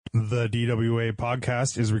The DWA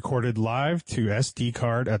podcast is recorded live to SD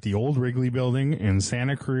card at the old Wrigley Building in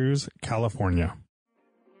Santa Cruz, California.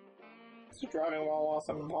 Driving while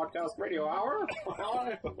awesome podcast radio hour.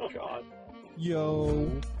 Oh God.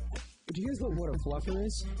 Yo. Do you guys know what a fluffer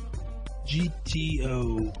is?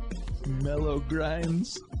 GTO. Mellow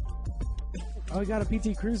grinds. Oh, I got a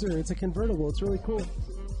PT Cruiser. It's a convertible. It's really cool.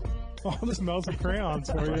 Oh, this smells of crayons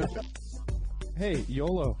for you. Hey,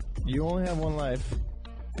 YOLO. You only have one life.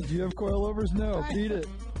 Do you have coilovers? No. Beat it.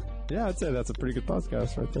 Yeah, I'd say that's a pretty good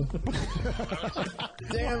podcast right there.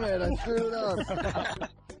 Damn it, I screwed up.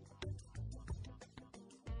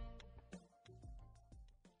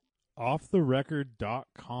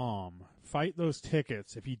 OffTheRecord.com. Fight those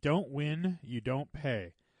tickets. If you don't win, you don't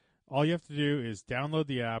pay. All you have to do is download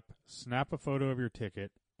the app, snap a photo of your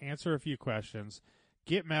ticket, answer a few questions,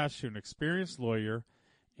 get matched to an experienced lawyer,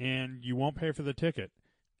 and you won't pay for the ticket.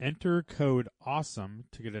 Enter code AWESOME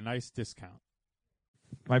to get a nice discount.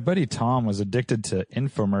 My buddy Tom was addicted to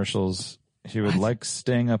infomercials. He would like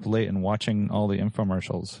staying up late and watching all the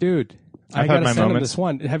infomercials. Dude, I gotta send him this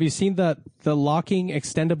one. Have you seen the locking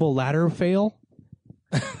extendable ladder fail?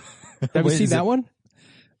 Have you seen that one?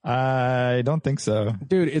 I don't think so.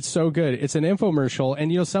 Dude, it's so good. It's an infomercial,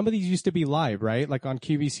 and you know some of these used to be live, right? Like on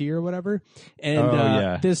QVC or whatever.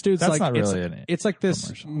 And this dude's That's like, not really it's like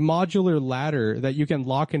this modular ladder that you can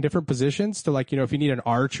lock in different positions to, like, you know, if you need an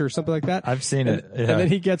arch or something like that. I've seen it. Yeah. And then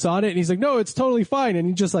he gets on it and he's like, no, it's totally fine. And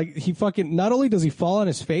he just like, he fucking, not only does he fall on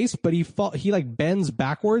his face, but he like bends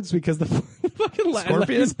backwards because the fucking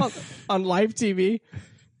ladder is on live TV.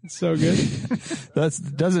 It's so good. That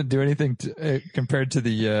doesn't do anything compared to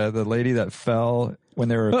the lady that fell when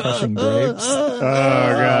they were crushing grapes. Oh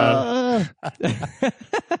God,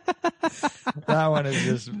 that one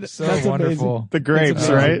is just so That's wonderful. amazing. the grapes,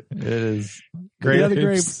 right? It is. Yeah, the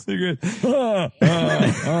grapes.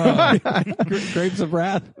 Grapes of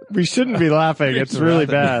wrath. We shouldn't be laughing. It's really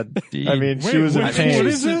bad. I mean, she was in pain. What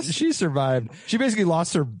is this? She survived. She basically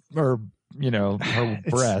lost her breath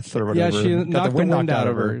or whatever. Yeah, she Got knocked the wind out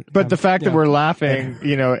of her. But the fact that we're laughing,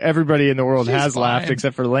 you know, everybody in the world She's has laughed fine.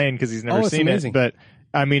 except for Lane because he's never it's seen amazing. it. But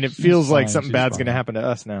I mean, it feels like fine. something She's bad's fine. going to happen to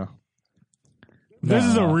us now. This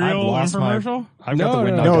is a I've real lost infomercial? I've got the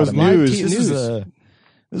wind No, knocked it out was of me. news.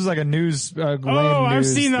 This is like a news. Oh, lame I've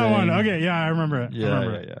news seen that thing. one. Okay, yeah, I remember it. I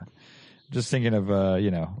remember it. Yeah. Just thinking of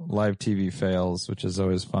live TV fails, which is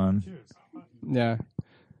always fun. Yeah.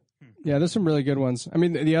 Yeah, there's some really good ones. I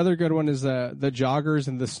mean, the other good one is the joggers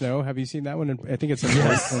in the snow. Have you seen that one? I think it's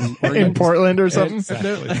In Portland or something.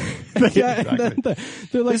 Yeah,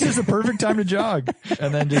 they're like, This is the perfect time to jog,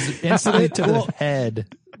 and then just instantly to the head.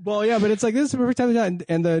 well, yeah, but it's like, this is the perfect time to jog.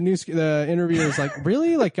 And the interviewer is like,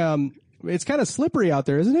 really? Like, it's kind of slippery out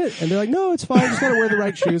there, isn't it? And they're like, no, it's fine. Just gotta wear the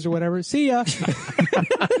right shoes or whatever. See ya.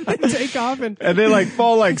 Take off and they like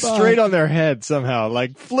fall like straight on their head somehow,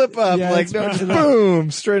 like flip up, Yeah, like it's no, fucking-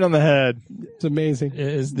 boom, straight on the head. it's amazing. It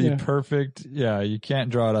is the perfect. Yeah, you can't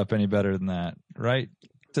draw it up any better than that. Right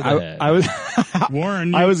to the head. I was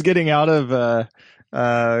Warren, I was getting out of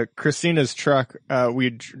Christina's truck.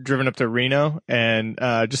 We'd driven up to Reno and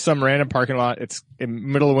just some random parking lot. It's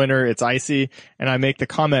in middle of winter. It's icy. And I make the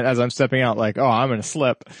comment as I'm stepping out, like, oh, I'm going to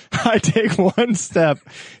slip. I take one step.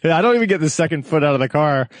 And I don't even get the second foot out of the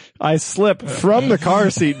car. I slip from the car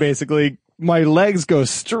seat, basically. My legs go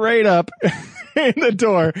straight up in the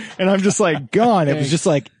door and I'm just like gone. It was just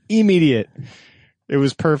like immediate. It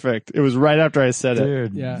was perfect. It was right after I said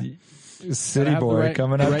Dude, Yeah. city Gotta have the boy right-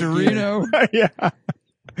 coming the up right to gear. Reno. it. Yeah.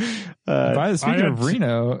 By the speaking I of had-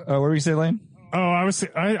 Reno, what were you saying, Lane? Oh,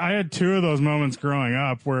 I had two of those moments growing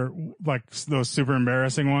up where, like, those super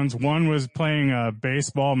embarrassing ones. One was playing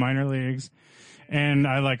baseball minor leagues, and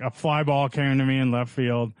a fly ball came to me in left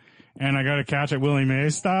field, and I got to catch it Willie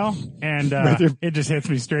Mays style, and it just hits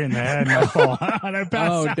me straight in the head, and I fall out. I pass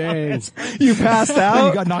Oh, out. dang. You passed Oh, out?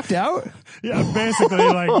 you got knocked out? Yeah, basically,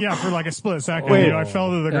 for like a split second. Wait. I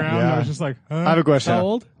fell to the ground. Yeah. I was just like, I have a question. How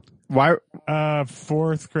old? Why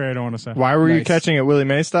fourth grade, I want to say. why were you Nice. catching it Willie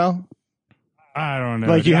Mays style? I don't know.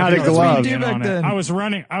 Like, you had I think a I was glove. running in Back on it. then. I was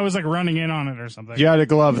running in on it or something. You had a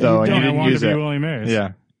glove though, and you And I didn't wanted use to be it. Willie Mays.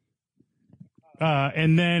 Yeah.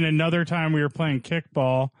 And then another time we were playing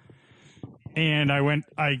kickball, and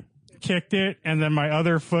I kicked it, and then my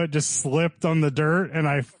other foot just slipped on the dirt, and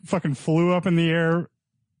I fucking flew up in the air,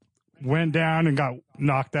 went down, and got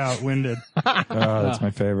knocked out, winded. Oh, that's my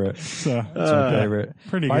favorite. So That's my favorite.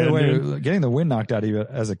 pretty By good. the way, dude. getting the wind knocked out of you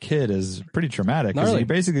as a kid is pretty traumatic because Gnarly. you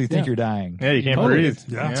basically think you're dying. Yeah, you can't Totally. breathe.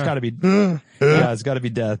 Yeah. It's got to be. Yeah, it's got to be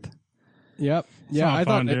death. Yep. Yeah, not I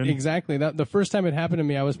fun, thought dude. exactly that. The first time it happened to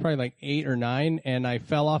me, I was probably like 8 or 9, and I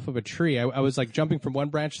fell off of a tree. I was like jumping from one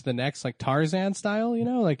branch to the next, like Tarzan style, you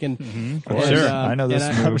know, like Sure. I know this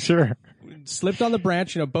and move. I'm sure. slipped on the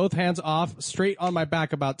branch, you know, both hands off, straight on my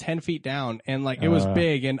back, about 10 feet down, and like it was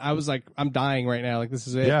big, and I was like, I'm dying right now, like this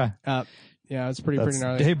is it. Yeah. Yeah, it's pretty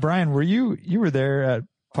gnarly. Hey, Brian, you were there at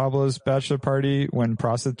Pablo's bachelor party when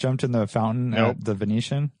Prosit jumped in the fountain Nope. at the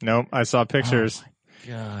Venetian? Nope. I saw pictures.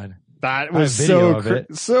 God. That was I have video of so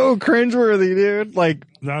it. so cringeworthy, dude. Like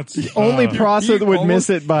That's only uh, Prosit he would almost- miss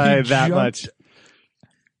it by he that jumped- much.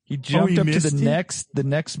 He jumped he up to missed the it?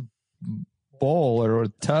 next bowl or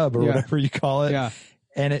tub or Yeah. whatever you call it. Yeah.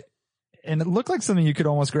 And it looked like something you could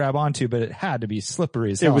almost grab onto, but it had to be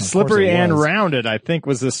slippery as It hell. was and of course slippery it and was. rounded, I think,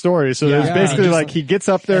 was the story. So it was Yeah. basically Just like he gets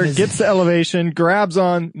up there, and his- gets the elevation, grabs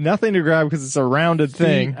on, nothing to grab because it's a rounded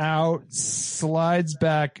thing. Feet out, slides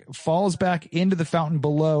back, falls back into the fountain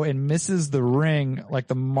below, and misses the ring, like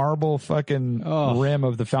the marble fucking Oh. rim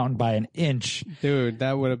of the fountain by an inch. Dude,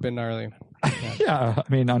 that would have been gnarly. Yeah,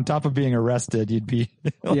 I mean, on top of being arrested, you'd be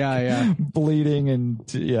Yeah. bleeding and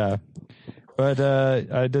yeah. But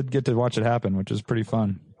I did get to watch it happen, which is pretty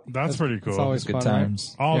fun. That's pretty cool. It's always Good fun, right?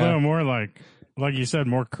 times. Although Yeah. more like you said,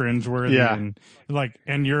 more cringeworthy. Yeah. And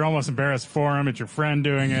and you're almost embarrassed for him. It's your friend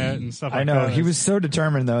doing it and stuff like I know that. he was so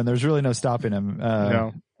determined though, and there's really no stopping him. No,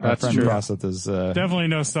 our that's friend true. Prosit is Definitely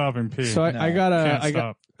no stopping P. So I got Can't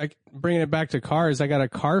stop. bringing it back to cars. I got a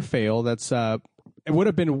car fail. That's it would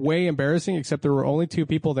have been way embarrassing, except there were only 2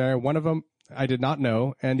 people there. One of them I did not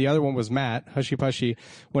know, and the other one was Matt, hushy pushy.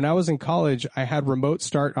 When I was in college, I had remote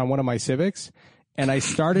start on one of my Civics, and I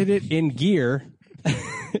started it in gear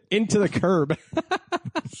into the curb.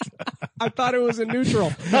 I thought it was in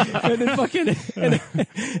neutral, and then fucking.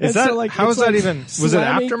 Is that how is that even? Was it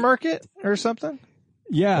aftermarket or something?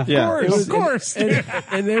 Yeah, Yeah. It Of course.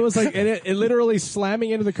 and it was like, and it literally slamming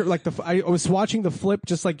into the curb. Like I was watching the flip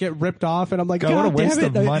just like get ripped off, and I'm like, God, what a God waste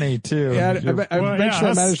damn it. of money too. Yeah, You're- I Well, eventually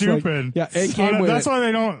I that's managed to, like, stupid. yeah, it came with That's it. why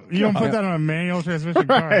you don't put that on a manual transmission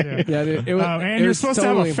car. Yeah. Yeah, dude, it was, And it you're was supposed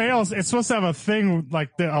totally, to have a fail. It's supposed to have a thing like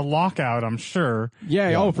a lockout. I'm sure.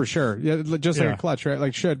 Yeah, oh for sure. Yeah, just like Yeah. a clutch, right?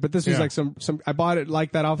 Like should. But this was Yeah. like some. I bought it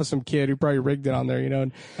like that off of some kid who probably rigged it on there, you know.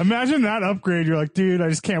 And Imagine that upgrade. You're like, dude, I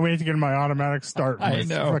just can't wait to get my automatic start. I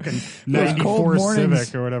know. Fucking Those cold 94 mornings.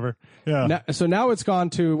 Civic or whatever. Yeah. so now it's gone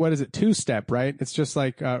to what is it? 2-step, right? It's just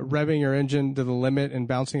like revving your engine to the limit and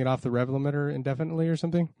bouncing it off the rev limiter indefinitely or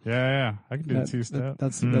something. Yeah. I can do That- 2-step.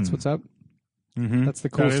 That's what's up. Mm-hmm. That's the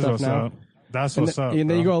cool That is stuff what's now. up. That's And, what's up. and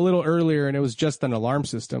then you bro. go a little earlier, and it was just an alarm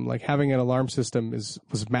system. Like having an alarm system was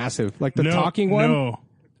massive. Like the talking one. No,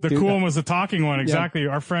 the Dude, cool one was the talking one. Exactly.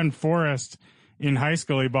 Our friend Forrest in high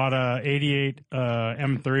school, he bought a '88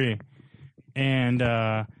 M3, and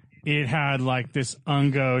it had like this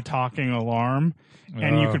Ungo talking alarm,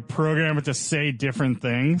 and you could program it to say different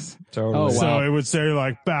things. Totally. Oh, wow. So it would say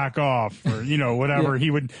like back off or whatever.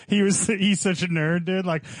 He's such a nerd, dude.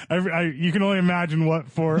 Like you can only imagine what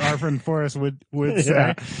our friend Forrest would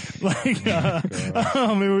say. Like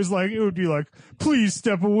it would be like, please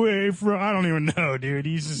step away from. I don't even know, dude.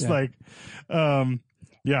 He's just like,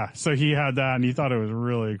 yeah. So he had that, and he thought it was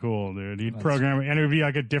really cool, dude. He'd program it, and it would be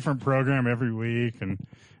like a different program every week, and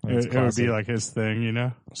it would classic. be like his thing, you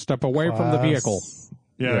know. Step away from the vehicle.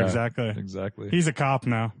 Yeah, exactly. Exactly. He's a cop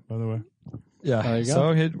now, by the way. Yeah. There you go.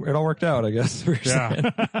 So it all worked out, I guess.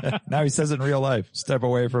 Yeah. Now he says it in real life. Step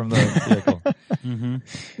away from the vehicle.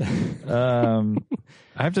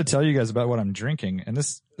 I have to tell you guys about what I'm drinking. And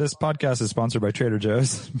this podcast is sponsored by Trader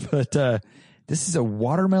Joe's, but, this is a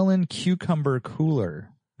watermelon cucumber cooler.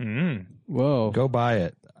 Whoa. Go buy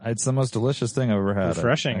it. It's the most delicious thing I've ever had.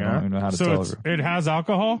 Refreshing, I don't huh? even know how to So tell. it has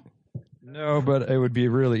alcohol? No, but it would be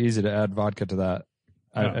really easy to add vodka to that.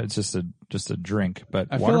 Oh. It's just a drink, but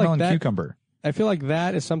I feel like watermelon that- cucumber. I feel like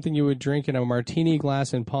that is something you would drink in a martini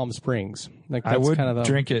glass in Palm Springs. Like that's I would kind of the,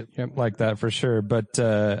 drink it Yep. like that for sure, but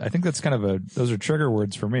I think that's kind of those are trigger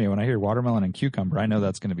words for me. When I hear watermelon and cucumber, I know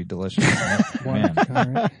that's going to be delicious. Man,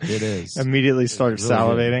 it is. Immediately start It's really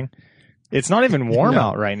salivating. It's not even warm No.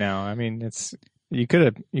 out right now. I mean, you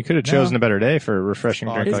could have chosen a better day for a refreshing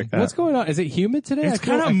drink Is- like that. What's going on? Is it humid today? It's I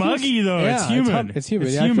feel- kinda I feel- muggy, though. Yeah, It's humid. It's humid.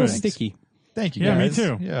 It's Yeah, I feel humid. sticky. Thank you. Yeah, me guys.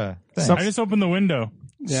 too. Yeah, I thanks. just opened the window.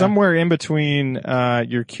 Yeah. Somewhere in between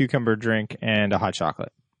your cucumber drink and a hot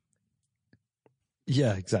chocolate.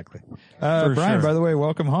 Yeah, exactly. For Brian, sure. by the way,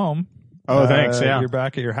 welcome home. Oh, thanks. Yeah. You're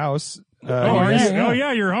back at your house. Oh,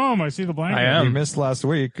 yeah, you're home. I see the blanket. I am. You missed last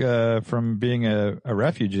week from being a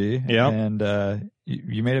refugee. Yeah. And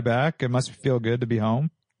you made it back. It must feel good to be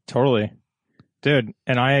home. Totally. Dude,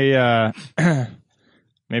 and I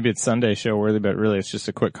maybe it's Sunday show worthy, but really it's just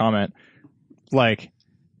a quick comment. like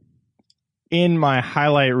in my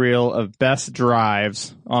highlight reel of best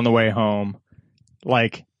drives on the way home,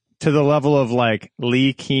 like to the level of like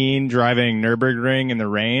Lee Keen driving Nürburgring in the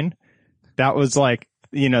rain. That was like,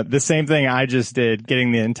 you know, the same thing I just did,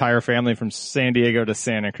 getting the entire family from San Diego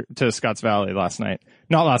to Scotts Valley last night.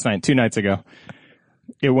 Not last night, 2 nights ago.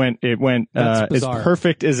 It went as bizarre.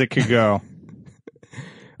 perfect as it could go.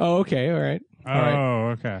 Oh, okay. All right. Oh,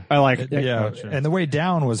 okay. I like it. Yeah, Gotcha. and the way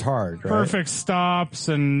down was hard. Right? Perfect stops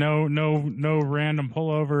and no random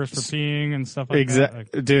pullovers for peeing and stuff like that.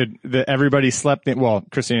 Like, Dude, everybody slept. Well,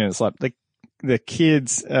 Christina didn't slept. The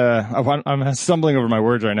kids, I'm stumbling over my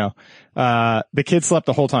words right now. The kids slept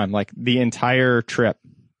the whole time, like the entire trip.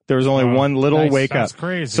 There was only one little nice. wake that's up.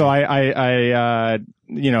 crazy. So I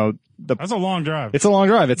you know, That's a long drive. it's a long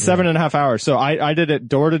drive. It's 7.5 hours. So I did it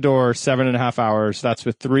door to door, 7.5 hours. That's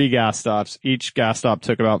with 3 gas stops. Each gas stop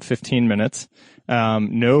took about 15 minutes.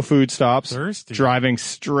 No food stops. Thirsty. Driving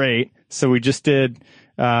straight. So we just did,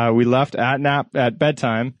 we left at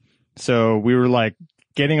bedtime. So we were like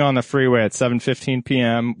getting on the freeway at 7:15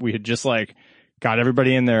 p.m. We had just like got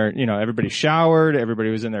everybody in there, you know, everybody showered. Everybody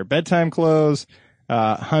was in their bedtime clothes.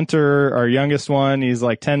 Hunter, our youngest one, he's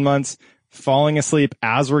like 10 months. Falling asleep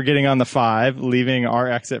as we're getting on the 5, leaving our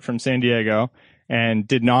exit from San Diego, and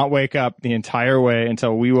did not wake up the entire way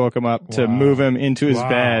until we woke him up to move him into his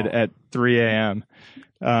bed at 3 a.m.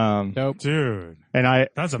 Nope. Dude, And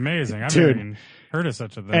that's amazing. I've Dude. never even heard of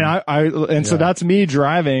such a thing. and so that's me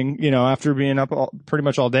driving, you know, after being up pretty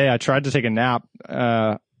much all day. I tried to take a nap,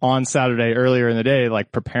 on Saturday earlier in the day,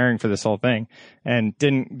 like preparing for this whole thing, and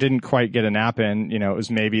didn't quite get a nap in. You know, it was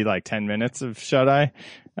maybe like 10 minutes of shut eye.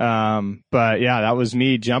 But yeah, that was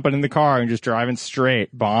me jumping in the car and just driving straight,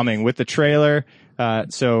 bombing with the trailer.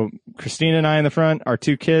 So Christina and I in the front, our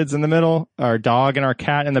 2 kids in the middle, our dog and our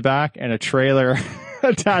cat in the back, and a trailer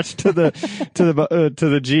attached to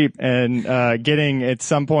the Jeep, and getting at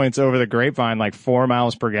some points over the grapevine like 4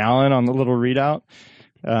 miles per gallon on the little readout.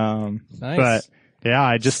 Nice. But yeah,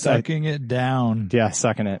 I just Sucking it down.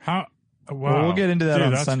 sucking it. How? Wow. Well, we'll get into that Dude,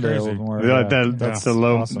 on that's Sunday crazy. a little more. That's the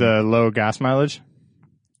low awesome. the low gas mileage.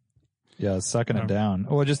 Yeah, sucking it down.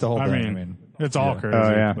 Well, just the whole I thing. mean, it's all crazy.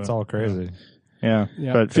 Oh, yeah. It's all crazy. Yeah,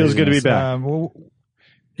 Yeah. but it feels good to be back. Well,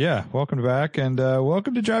 yeah, welcome back, and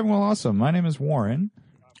welcome to Driving While Awesome. My name is Warren.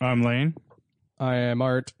 I'm Lane. I am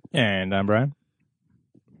Art. And I'm Brian.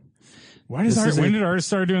 When did Art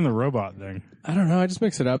start doing the robot thing? I don't know. I just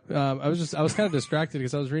mix it up. I was kind of distracted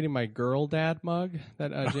because I was reading my Girl Dad mug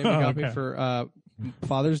that Jamie got me for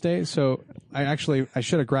Father's Day. So I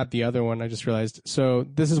should have grabbed the other one. I just realized. So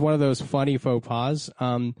this is one of those funny faux pas.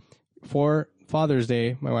 For Father's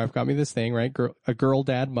Day, my wife got me this thing, right? A Girl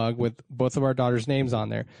Dad mug with both of our daughters' names on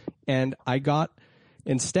there, and I got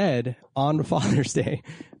instead on Father's Day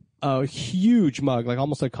a huge mug, like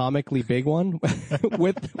almost a comically big one,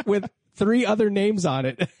 with 3 other names on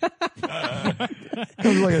it. It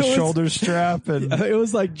was like a shoulder strap, and It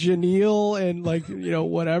was like Janelle and like, you know,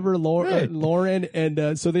 whatever, Lauren.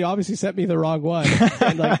 And so they obviously sent me the wrong one.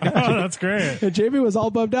 And like, Oh, that's great. and Jamie was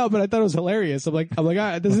all bummed out, but I thought it was hilarious. I'm like,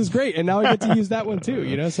 this is great. And now I get to use that one too,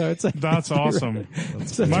 you know? So it's like, That's awesome.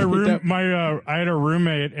 so I had a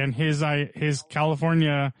roommate, and his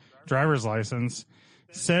California driver's license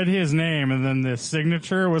said his name, and then the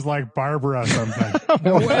signature was like Barbara something.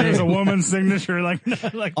 It was a woman's signature, like on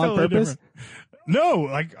totally purpose? different. No,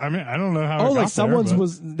 like I mean, I don't know how. it Oh, got like someone's there,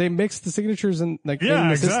 but- they mixed the signatures and like in Yeah,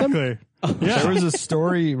 the system? exactly. there was a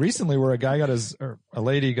story recently where a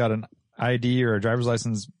lady got an ID or a driver's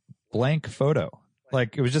license blank photo.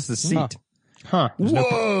 Like it was just the seat. Huh.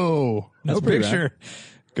 Whoa! No pretty picture.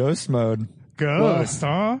 Ghost mode. Ghost,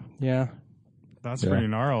 huh? Yeah. That's Yeah. pretty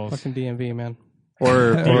gnarls. Fucking DMV, man.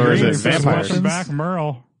 Or is it vampires? Welcome back,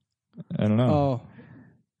 Merle. I don't know. Oh.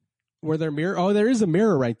 Were there mirror? Oh, there is a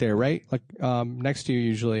mirror right there, right? Like, next to you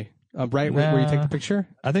usually. Right where you take the picture?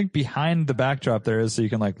 I think behind the backdrop there is so you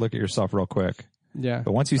can like look at yourself real quick. Yeah.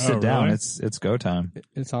 But once you sit Oh, down, really? it's go time.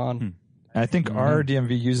 It's on. And I think our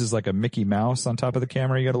DMV uses like a Mickey Mouse on top of the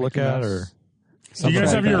camera you got to look Mickey at, Mouse. or Do you something guys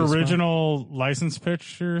like have that your as well. original license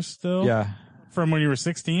picture still? Yeah, From when you were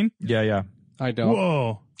 16? yeah. I don't.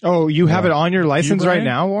 Whoa. Oh, you have it on your license right Brian?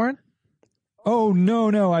 now, Warren? Oh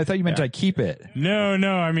no! I thought you meant I keep it. No,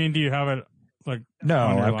 I mean, do you have it like No,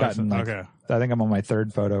 on your I've gotten license? like Okay. I think I'm on my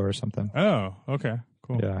 3rd photo or something. Oh, okay.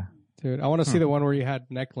 Cool. Yeah. Dude, I want to see the one where you had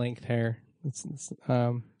neck length hair.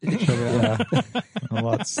 Show me that. Yeah. A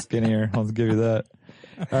lot skinnier. I'll give you that.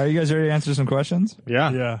 All right, you guys ready to answer some questions?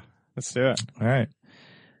 Yeah. Yeah. Let's do it. All right.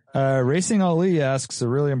 Racing Ali asks a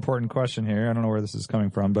really important question here. I don't know where this is coming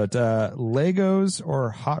from, but Legos or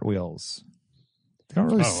Hot Wheels? They don't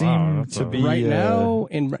really Oh, wow, seem that's to a- be Right now,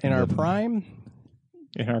 in our the- prime,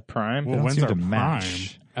 In our prime. They Well, don't when's seem our to prime?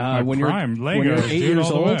 match. My when prime, you're when you're Legos, 8 dude, years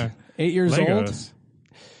all the old, way. 8 years old. Legos.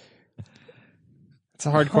 It's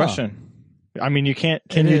a hard question. I mean, you can't.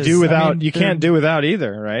 Can It you is. do I without? mean, You can't do without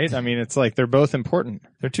either, right? I mean, it's like they're both important.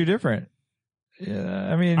 They're two different.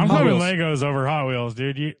 Yeah, I mean, I'm Hot putting Wheels- Legos over Hot Wheels,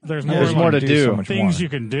 dude. There's more, There's more to do. so much things more. you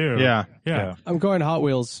can do. Yeah. Yeah. I'm going Hot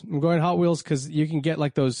Wheels. I'm going Hot Wheels because you can get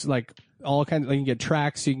like those like all kinds. Like you can get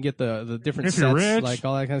tracks. You can get the different If you're sets, rich. like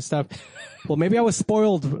all that kind of stuff. Well, maybe I was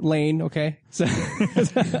spoiled, Lane. Okay, so,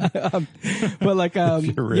 but like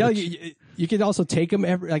you're yeah, rich. you could also take them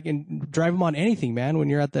and drive them on anything, man. When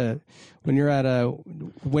you're at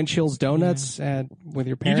Winch Hills Donuts and with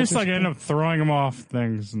your You parents, just like end up throwing them off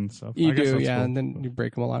things and stuff. you I guess do, that's yeah, cool. and then you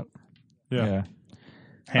break them all out. Yeah.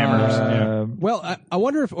 Hammers. yeah. Well, I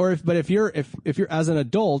wonder if you're as an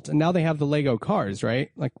adult and now they have the Lego cars, right?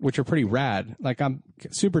 Like, which are pretty rad. Like, I'm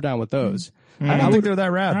super down with those. I don't think they're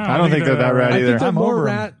that rad. No. I don't think they're that rad I either. think they're I'm more over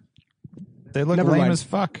 'em. rad. They look Never lame mind. as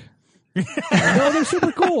fuck. No, they're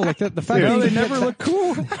super cool. Like the fact that No, you they can never get look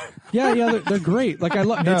cool. yeah, they're great. Like I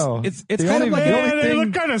love. No. It's The kind only- of like the Yeah, only they thing-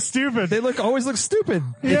 look kind of stupid. They always look stupid.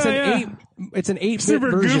 it's Yeah, an yeah. 8. It's an 8-bit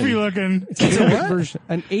Super version. goofy looking. It's an 8-bit version.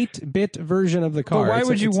 An 8-bit version of the car. But why It's-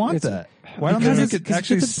 would you it's- want it's- that? Why don't they because make it's- it 'cause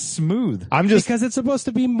actually it's smooth? I'm just. Because it's supposed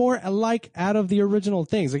to be more like out of the original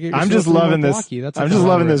things. Like I'm just loving this. That's I'm like just a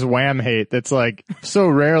loving lot. this Wham hate that's like so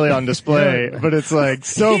rarely on display, but it's like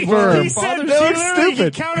so firm. He said They he look literally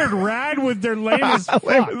stupid. countered rad with their lame as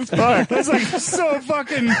Lame fuck. as fuck. That's like so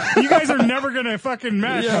fucking. You guys are never gonna fucking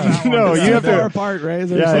match on that one. No, It's you too have far to. apart, right?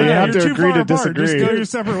 Yeah, you have you're to too agree far to apart. Just disagree. go your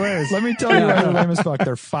separate ways. Let me tell you why they're lame as fuck.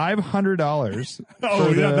 They're $500 Oh,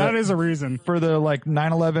 for yeah, the- that is a reason. for the like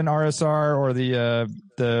 911 RSR or the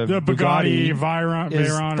Bugatti Veyron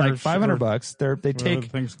is or like $500. They whatever the take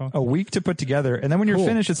thing's called. a week to put together, and then when you're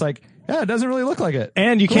finished, it's like, yeah, it doesn't really look like it.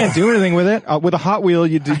 And you can't do anything with it. With a Hot Wheel,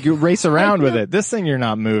 you race around with it. This thing, you're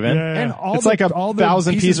not moving. Yeah. And all It's the, like a all the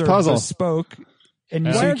 1,000-piece pieces are puzzle. bespoke, and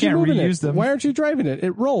Why so you aren't you can't moving reuse it? them. Why aren't you driving it?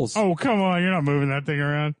 It rolls. Oh, come on. You're not moving that thing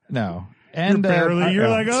around. No, You're and barely. You're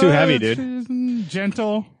like, it's oh, too heavy, it's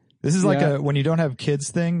gentle. this is like Yeah. a when you don't have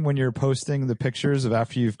kids thing when you're posting the pictures of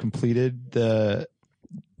after you've completed the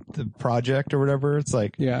project or whatever. It's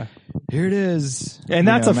like, Yeah. here it is, And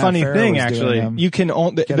that's a Matt funny Farah thing, was doing actually. them. You can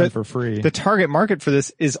only Get them for free. The target market for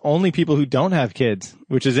this is only people who don't have kids,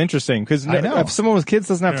 which is interesting because I know. if someone with kids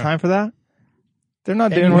doesn't have Yeah. time for that, they're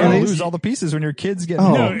not and doing you're one of gonna these. lose all the pieces when your kids get.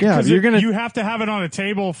 Oh, No, yeah, 'cause you're gonna- You have to have it on a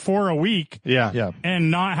table for a week Yeah, Yeah,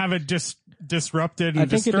 and not have it just disrupted and I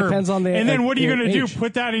think it disturbed. depends on the- And then what are you your going to do? age.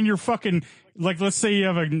 Put that in your fucking, like, let's say you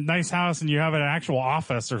have a nice house and you have an actual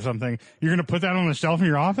office or something. You're going to put that on the shelf in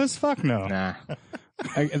your office? Fuck no. Nah.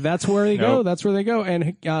 That's where they go. Nope. That's where they go.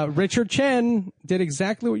 And Richard Chen did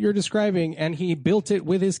exactly what you're describing, and he built it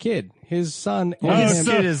with his kid, his son. well, and his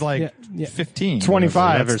him. kid is like Yeah. 15,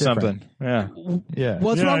 25 or That's different. something. Yeah. Yeah,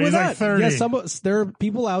 What's Yeah, wrong with he's like that? 30. Yeah, there are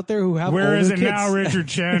people out there who have Where is older it kids. now, Richard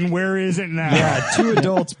Chen? Where is it now? yeah. 2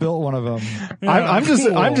 adults built one of them. I'm just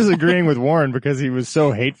cool. I'm just agreeing with Warren because he was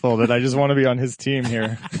so hateful that I just want to be on his team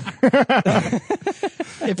here.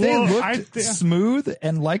 If they Well, looked smooth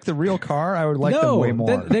and like the real car, I would like them No, way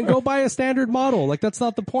more. then go buy a standard model. Like that's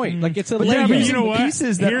not the point. Like it's a But Yeah, they're but Lego. you know what?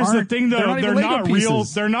 pieces that Here's the aren't- thing, though. they're not They're even Lego not real.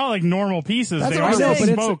 pieces. They're not like normal pieces. That's They what are I'm saying. But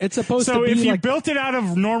it's- bespoke. it's supposed so to be if you like- built it out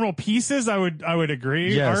of normal pieces, I would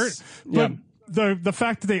agree, Yes. Art. But the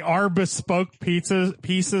fact that they are bespoke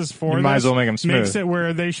pieces for You might this as well make 'em smooth. makes it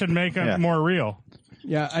where they should make it Yeah. more real.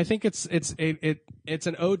 Yeah, I think it's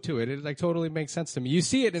an ode to it. It like totally makes sense to me. You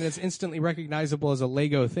see it and it's instantly recognizable as a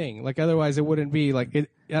Lego thing. Like otherwise it wouldn't be like it.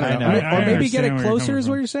 I don't I know. know. Or, I or maybe get understand it where you're closer coming is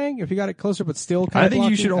what from. you're saying. If you got it closer but still kind I of think you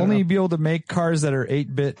blocky, should I don't only know. be able to make cars that are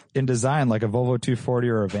 8-bit in design, like a Volvo 240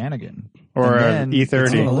 or a Vanagon, Or And an then E30.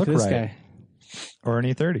 it's gonna Oh, look look at this right, guy. or an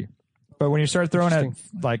E30. But when you start throwing at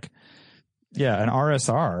like, yeah, an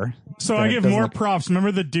RSR. So that I give doesn't more look- props.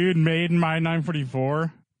 Remember the dude made my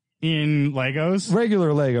 944 in Legos?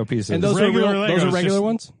 regular Lego pieces. And those Regular are real, those are Legos, regular just-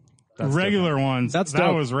 ones. Regular ones. That's that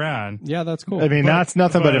dope. was rad. Yeah, that's cool. I mean, that's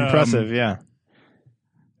nothing but but, impressive. Yeah.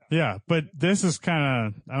 Yeah, but this is kind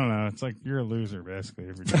of, I don't know. It's like you're a loser, basically.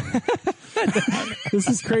 If you're doing it. This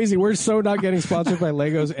is crazy. We're so not getting sponsored by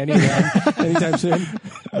Legos anytime soon.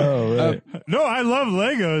 oh, right. No, I love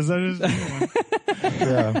Legos. I just,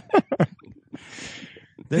 Yeah.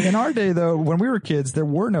 In our day, though, when we were kids, there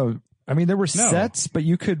were no. I mean, there were sets, but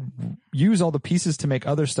you could use all the pieces to make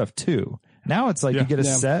other stuff too. Now it's like you get a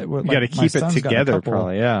set. With, You got to keep it together,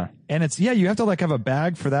 probably. Yeah. And it's you have to like have a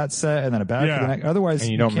bag for that set and then a bag for the next. Otherwise,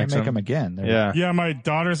 and you don't can't make them again. Yeah. Yeah, my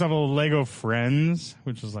daughters have a Lego Friends,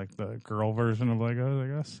 which is like the girl version of Legos, I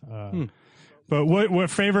guess. But what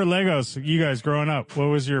favorite Legos you guys growing up? What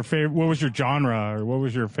was your favorite? What was your genre, or what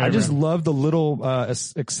was your favorite? I just love the little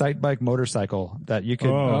Excite Bike motorcycle that you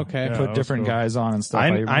could put different guys on and stuff.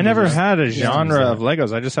 I never had a genre of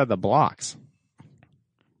Legos. I just had the blocks.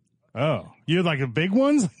 Oh, you had like the big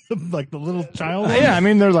ones, like the little child ones? Yeah, I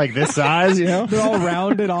mean they're like this size, you know. They're all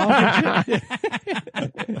rounded off.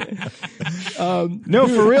 No,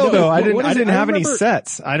 for real though. I didn't have any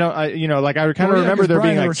sets. I kind of remember there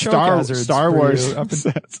being like Star Wars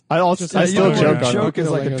sets. I still joke on joke as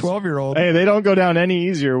like a 12-year-old. Hey, they don't go down any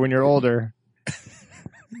easier when you're older.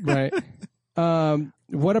 Right.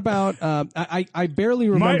 What about I barely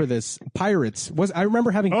remember this. Pirates. I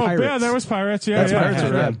remember having Pirates. Oh yeah, there was Pirates. Yeah, That's Pirates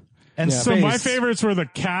are good. And so my favorites were the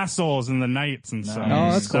castles and the knights and stuff.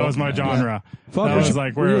 Oh, that's cool. That was my genre. Fuck, that was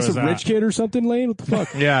like where it was some at. rich kid or something, Lane? What the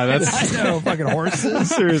fuck? Yeah, that's I know, fucking horses.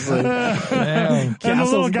 seriously. And the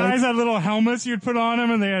little guys had little helmets you'd put on them,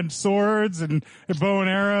 and they had swords and bow and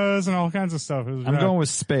arrows and all kinds of stuff. I'm going with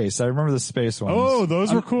space. I remember the space ones. Oh,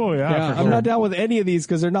 those were cool. Yeah, I'm not down with any of these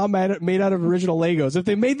because they're not made out of original Legos. If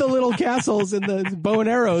they made the little castles and the bow and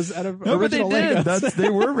arrows out of original Legos, they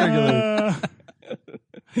were regular.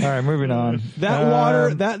 All right, moving on. That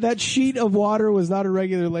water, that sheet of water was not a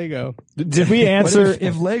regular Lego. Did we answer?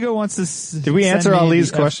 If Lego wants to, did we answer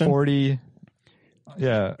Ali's question? F40.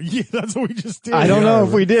 Yeah, that's what we just did. I don't know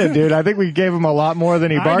if we did, dude. I think we gave him a lot more than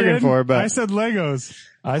he bargained for. But I said Legos.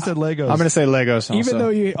 I said Legos. I'm going to say Legos. Also. Even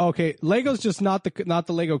though Legos just not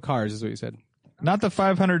the Lego cars is what you said. Not the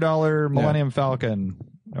 $500 Millennium Falcon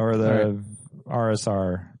or the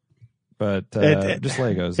RSR. But just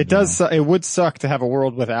Legos. It does. It would suck to have a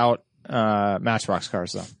world without Matchbox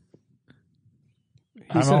cars, though.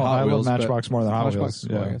 I love Matchbox more than Hot Wheels.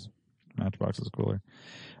 Yeah. Matchbox is cooler.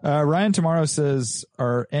 Ryan Tomorrow says,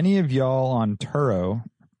 "Are any of y'all on Turo?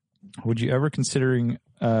 Would you ever consider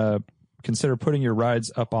putting your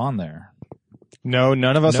rides up on there?" No,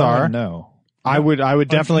 none of us are. No, I would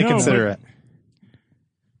definitely consider it.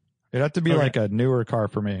 It'd have to be like a newer car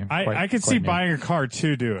for me. I could see buying a car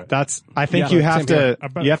to do it. I think you have to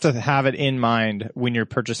have it in mind when you're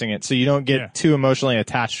purchasing it so you don't get too emotionally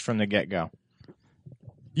attached from the get-go.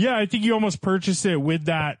 Yeah, I think you almost purchase it with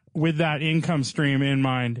that income stream in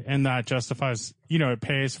mind, and that justifies, it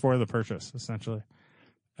pays for the purchase essentially.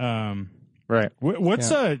 Right. What's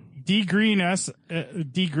D Greensea's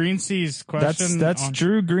question? That's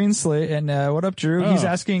Drew Greenslate. And what up, Drew? He's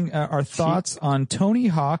asking our thoughts on Tony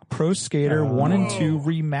Hawk Pro Skater 1 and 2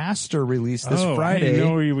 remaster release this Friday. I didn't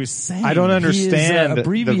know what he was saying. I don't understand the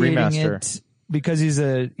remaster. it because he's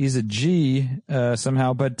a G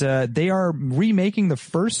somehow, but they are remaking the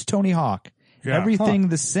first Tony Hawk. Yeah. Everything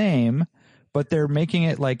the same, but they're making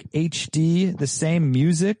it like HD, the same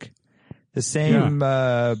music, the same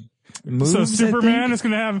moves. So Superman is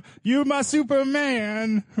going to have "You My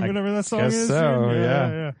Superman," whatever that song is. So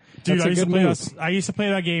yeah. Dude, I used to play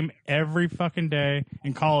that game every fucking day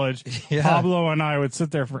in college. Yeah. Pablo and I would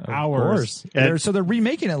sit there for hours. So they're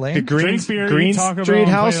remaking it, Lane. The Green Street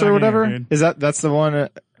House or whatever. That's the one?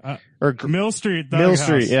 Or Mill Street. Mill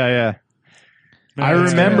Street. Yeah. I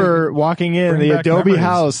remember walking in the Adobe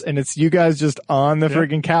house and it's you guys just on the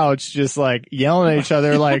freaking couch, just like yelling at each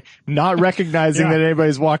other, like not recognizing that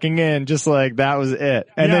anybody's walking in, just like that was it.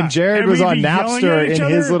 And then Jared was on Napster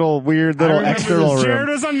in his little weird little external room. Jared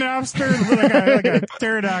was on Napster like a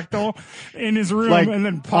pterodactyl in his room, like and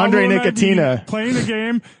then Pablo Andre and Nicotina playing the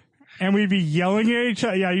game. And we'd be yelling at each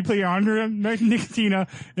other. Yeah, you play Andre Nicotina,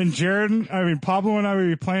 and Pablo and I would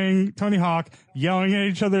be playing Tony Hawk, yelling at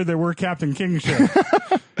each other that we're Captain King shit.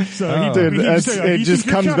 So it just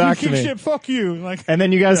comes back to me. Shit, fuck you. And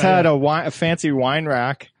then you guys had a fancy wine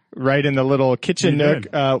rack right in the little kitchen nook,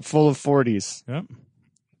 full of 40s. Yep.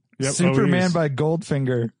 Superman by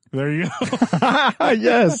Goldfinger. There you go.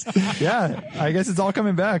 Yes. Yeah, I guess it's all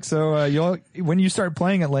coming back. So when you start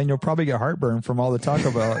playing it, Lane, you'll probably get heartburn from all the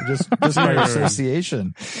Taco Bell, just by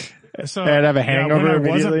association. So I'd have a hangover when I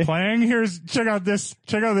immediately. wasn't playing, check out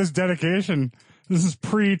this dedication. This is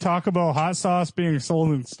pre Taco Bell hot sauce being sold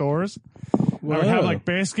in stores. Whoa. I would have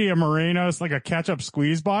basically a Moreno's, like a ketchup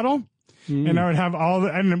squeeze bottle. And I would have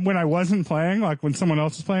and when I wasn't playing, like when someone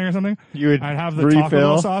else was playing or something, I'd have the Taco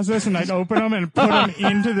Bell sauces and I'd open them and put them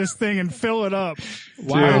into this thing and fill it up.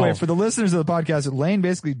 Wow. By the way, for the listeners of the podcast, Lane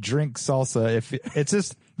basically drinks salsa. If it's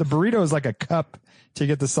just, the burrito is like a cup to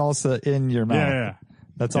get the salsa in your mouth. Yeah.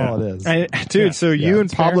 That's all it is. Dude, so you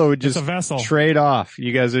and Pablo would It's just a vessel. trade off.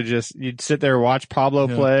 You guys would you'd sit there, watch Pablo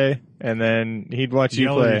play, and then he'd watch you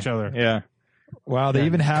Yell play. at each other. Yeah. Wow, they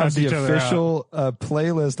even have cuss the each other official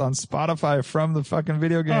playlist on Spotify from the fucking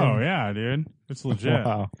video game. Oh yeah, dude. It's legit.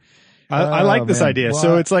 Wow. I like this man. idea. Well,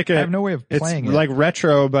 so it's like I have no way of playing it's it. like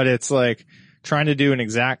retro, but it's like trying to do an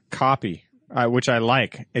exact copy, which I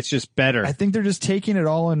like. It's just better. I think they're just taking it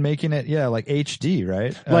all and making it, like HD,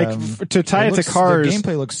 right? Like to tie it to cars. The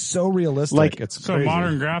gameplay looks so realistic. Like- it's So crazy.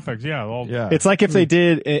 modern graphics, yeah. Well, Yeah. It's like if they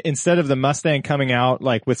did, instead of the Mustang coming out,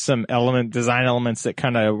 like with some design elements that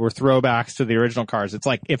kind of were throwbacks to the original cars. It's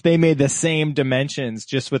like if they made the same dimensions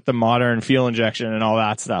just with the modern fuel injection and all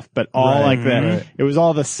that stuff, but all like that. right. It was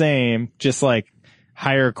all the same, just like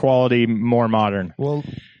higher quality, more modern. Well,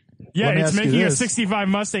 yeah, Let me it's ask you making a this. 65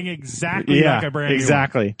 Mustang exactly like a brand new one.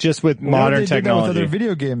 exactly. Just with what modern if they did that technology. with other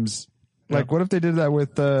video games? Like, what if they did that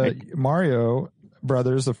with Mario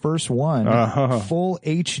Brothers, the first one, full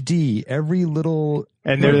HD, every little,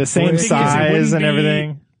 and they're the same thing is, it size wouldn't and be-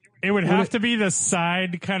 everything. It would have to be the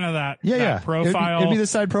side kind of that Profile. profile. It'd be the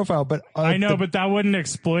side profile, but I know, but that wouldn't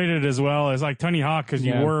exploit it as well as like Tony Hawk because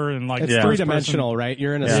you were in like It's Yeah. three-dimensional, right?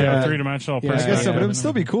 You're in a Yeah, three-dimensional. Yeah, I guess so. yeah. But it would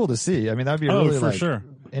still be cool to see. I mean, that'd be a Oh, really for sure.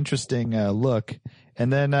 interesting look.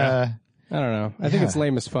 And then, I don't know. I think it's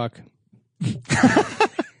lame as fuck.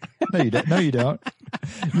 no, you don't. No, you don't.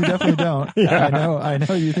 You definitely don't. I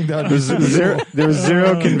know. You think that would be super Zero, cool. there was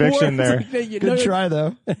zero conviction there. Good try,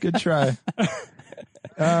 though. Good try.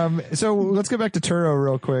 So let's go back to Turo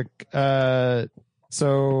real quick.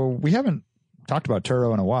 So we haven't talked about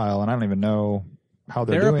Turo in a while, and I don't even know how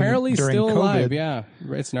they're doing apparently during still COVID. alive. Yeah,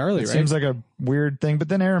 it's gnarly, It right? seems like a weird thing, but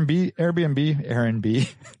then Airbnb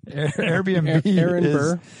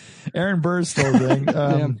Aaron Burr's still a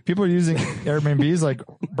thing. People are using Airbnbs. Like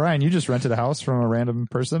Brian, you just rented a house from a random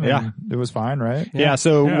person, and it was fine, right? Yeah.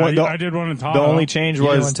 So Yeah, I did one in Tahoe. the only change You did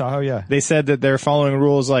one in was Tahoe, yeah. they said that they're following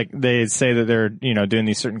rules. Like they say that they're doing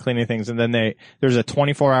these certain cleaning things, and then there's a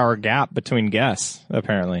 24-hour gap between guests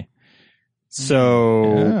apparently.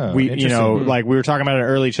 So we interesting. like we were talking about an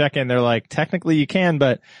early check-in. They're like technically you can,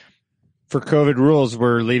 but for COVID rules,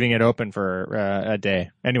 we're leaving it open for a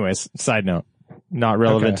day. Anyways, side note, not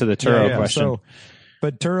relevant to the Turo question. So,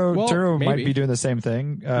 but Turo might maybe. be doing the same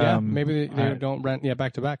thing. Maybe they don't rent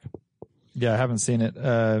back to back. Yeah, I haven't seen it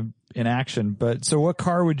in action. But so, what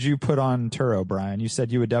car would you put on Turo, Brian? You said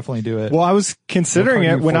you would definitely do it. Well, I was considering What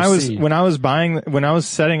car it do you when foresee? when I was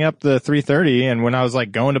setting up the 330 and when I was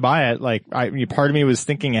like going to buy it, like part of me was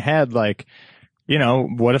thinking ahead, like,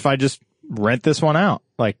 what if I just rent this one out,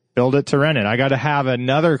 like build it to rent it? I got to have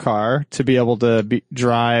another car to be able to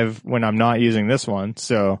drive when I'm not using this one.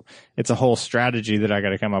 So it's a whole strategy that I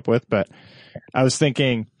got to come up with. But I was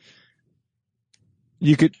thinking,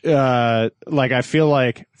 you could, I feel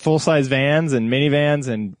like full-size vans and minivans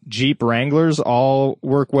and Jeep Wranglers all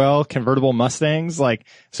work well. Convertible Mustangs, what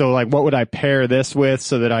would I pair this with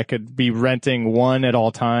so that I could be renting one at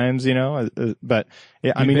all times, But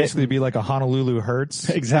yeah, I mean, basically be like a Honolulu Hertz.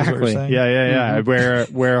 exactly. Yeah. I'd wear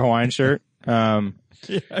a Hawaiian shirt.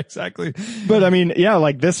 Yeah, exactly. But I mean, yeah,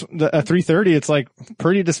 like a 330, it's like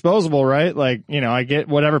pretty disposable, right? Like, I get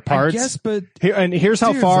whatever parts. Yes, but Here's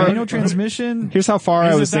how far manual transmission. Here's how far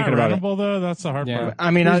I was thinking about it. rentable, though? That's the hard part. I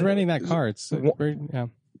mean, Who's renting that car? It's yeah.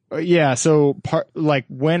 Yeah, so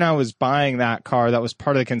when I was buying that car, that was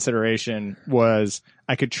part of the consideration was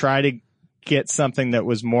I could try to get something that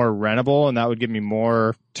was more rentable and that would give me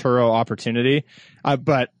more Turo opportunity.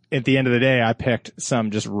 But at the end of the day, I picked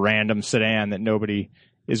some just random sedan that nobody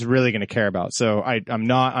is really going to care about. So I'm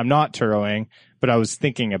not Turoing, but I was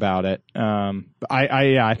thinking about it.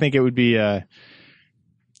 I think it would be I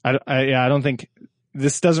don't think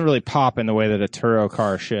this doesn't really pop in the way that a Turo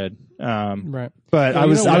car should. Right. But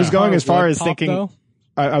Well, I was going as far as pop, thinking, though?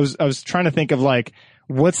 I was trying to think of like,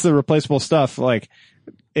 what's the replaceable stuff? Like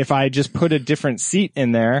if I just put a different seat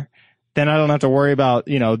in there, then I don't have to worry about,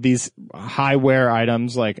 these high wear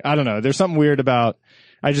items. Like, I don't know. There's something weird about,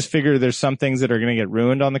 I just figure there's some things that are going to get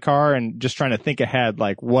ruined on the car and just trying to think ahead,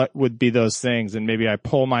 like what would be those things? And maybe I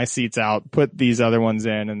pull my seats out, put these other ones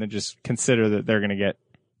in and then just consider that they're going to get,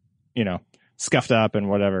 scuffed up and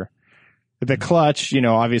whatever. The clutch,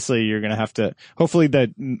 obviously you're going to have to, hopefully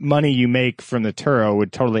the money you make from the Turo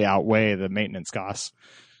would totally outweigh the maintenance costs.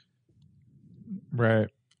 Right.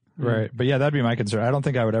 But yeah, that'd be my concern. I don't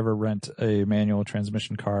think I would ever rent a manual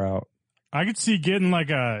transmission car out I could see getting like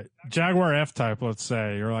a Jaguar F-Type, let's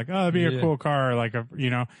say. You're like, oh, that'd be a cool car, like a,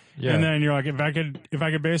 Yeah. And then you're like, if I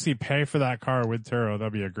could basically pay for that car with Turo,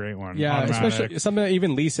 that'd be a great one. Yeah, Automatic. especially something that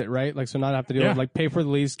even lease it, right? Like, so not have to deal with like pay for the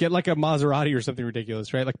lease, get like a Maserati or something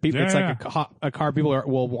ridiculous, right? Like people, it's like a car people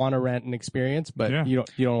will want to rent and experience, but you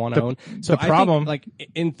don't want to own. So the problem, I think, like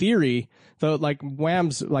in theory, though, like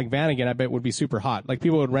Wham's like Vanagon, I bet would be super hot. Like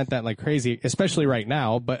people would rent that like crazy, especially right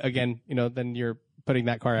now. But again, then you're putting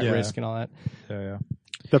that car at risk and all that. Yeah.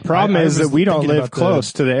 The problem is that we don't live about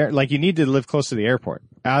close to the air. Like, you need to live close to the airport.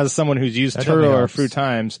 As someone who's used Turo a few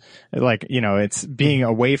times, like, it's being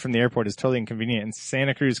away from the airport is totally inconvenient. And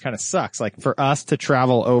Santa Cruz kind of sucks. Like, for us to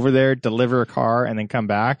travel over there, deliver a car, and then come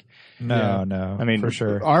back. No. I mean, for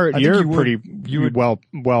sure. Art, you're pretty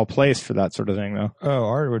well placed for that sort of thing, though. Oh,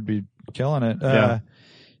 Art would be killing it. Yeah.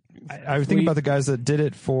 I was thinking about the guys that did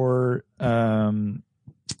it for,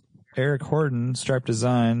 Eric Horton, Stripe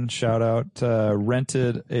Design, shout out,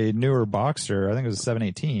 rented a newer Boxster. I think it was a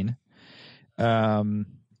 718. And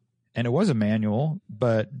it was a manual,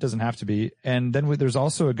 but doesn't have to be. And then there's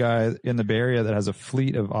also a guy in the Bay Area that has a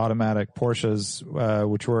fleet of automatic Porsches,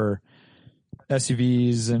 which were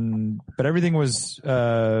SUVs but everything was,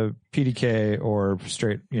 PDK or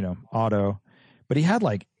straight, auto. But he had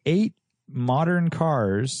like 8 modern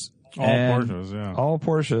cars. All Porsches, yeah. All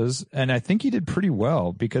Porsches. And I think he did pretty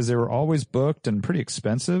well because they were always booked and pretty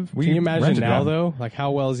expensive. Can you imagine now, though? Like,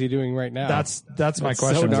 how well is he doing right now? That's my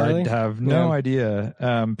question. So I have no idea.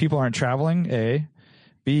 People aren't traveling, A.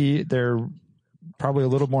 B, they're probably a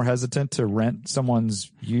little more hesitant to rent someone's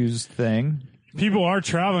used thing. People are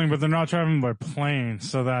traveling, but they're not traveling by plane.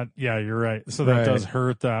 So that, you're right. So that does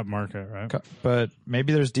hurt that market, right? But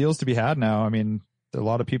maybe there's deals to be had now. I mean, a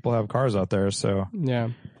lot of people have cars out there, so.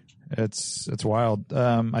 Yeah. It's wild.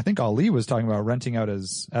 I think Ali was talking about renting out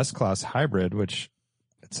his S-Class hybrid, which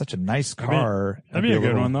it's such a nice car. That'd be a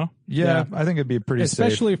good one, though. Yeah, I think it'd be pretty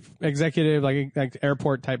especially safe. Executive, like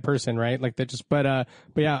airport type person, right? Like that just, but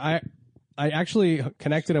yeah, I actually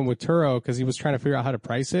connected him with Turo because he was trying to figure out how to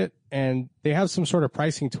price it, and they have some sort of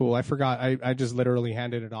pricing tool. I forgot. I just literally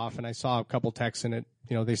handed it off, and I saw a couple texts in it.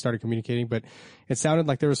 They started communicating, but it sounded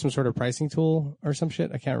like there was some sort of pricing tool or some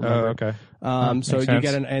shit. I can't remember. Oh, okay. So you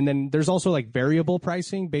get and then there's also like variable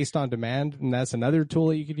pricing based on demand, and that's another tool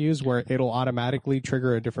that you could use where it'll automatically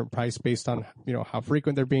trigger a different price based on how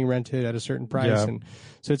frequent they're being rented at a certain price, and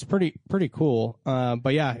so it's pretty cool.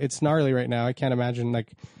 But yeah, it's gnarly right now. I can't imagine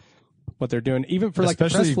like what they're doing. Even for like the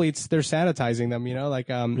press fleets, they're sanitizing them, Lane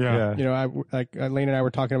and I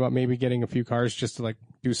were talking about maybe getting a few cars just to like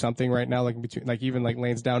do something right now, like between, like even like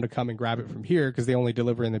Lane's down to come and grab it from here because they only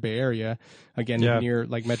deliver in the Bay Area, again, near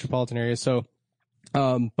like metropolitan areas. So,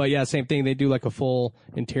 but yeah, same thing. They do like a full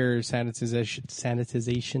interior sanitization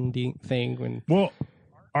thing.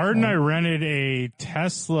 Art and I rented a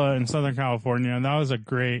Tesla in Southern California, and that was a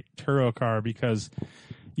great Turo car because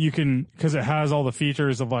because it has all the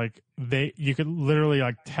features of like you could literally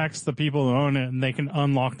like text the people who own it and they can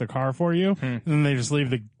unlock the car for you, and then they just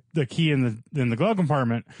leave the key in the glove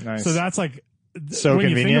compartment. Nice. So that's like so when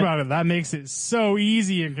convenient. you think about it, that makes it so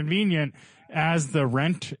easy and convenient as the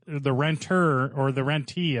renter or the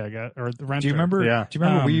rentee, I guess, or the renter. Do you remember? Yeah. Do you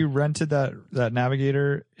remember we rented that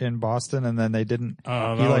Navigator in Boston and then they didn't? He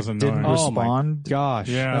like didn't respond. Gosh,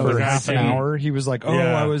 yeah, for half an hour. He was like,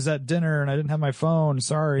 I was at dinner and I didn't have my phone.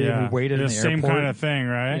 Sorry. Yeah. And we waited in the same airport. kind of thing,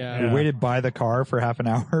 right? Yeah. We waited by the car for half an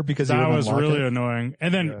hour because that he was really it. annoying.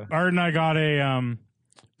 And then Art and I got a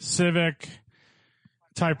Civic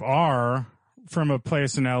Type R from a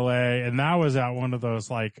place in LA, and that was at one of those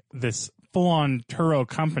like this full-on Turo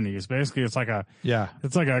companies. Basically, it's like a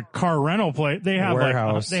car rental place. They have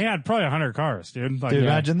warehouse. They had probably 100 cars, dude. Like, Dude,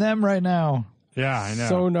 imagine them right now. Yeah, I know.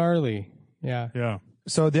 So gnarly. Yeah.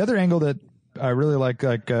 So the other angle that I really like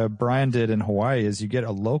Brian did in Hawaii is you get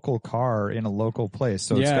a local car in a local place.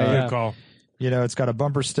 So it's got good call. It's got a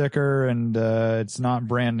bumper sticker and it's not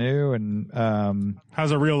brand new and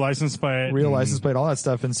has a real license plate, all that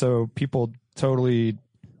stuff. And so people totally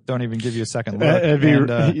don't even give you a second look. It'd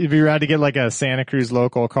be rad to get like a Santa Cruz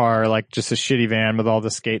local car, like just a shitty van with all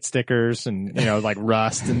the skate stickers and like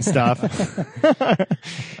rust and stuff.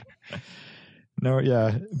 No,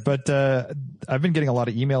 yeah, but I've been getting a lot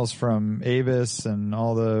of emails from Avis and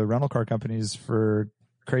all the rental car companies for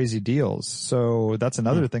crazy deals. So that's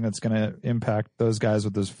another thing that's going to impact those guys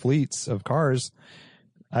with those fleets of cars.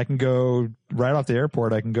 I can go right off the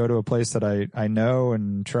airport. I can go to a place that I know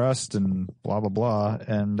and trust and blah, blah, blah.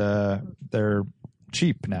 And they're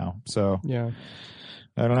cheap now. So yeah,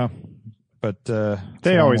 I don't know. but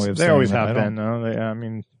they always have been. No? I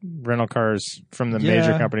mean, rental cars from the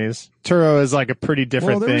major companies. Turo is like a pretty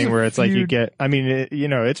different thing where it's like you get. I mean,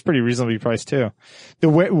 it's pretty reasonably priced too.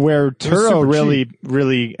 Where Turo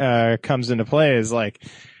really comes into play is like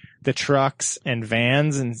the trucks and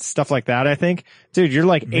vans and stuff like that. I think, dude, you're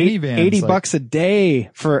like $80 a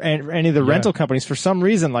day for any of the rental companies for some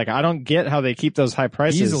reason. Like, I don't get how they keep those high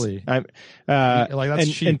prices easily.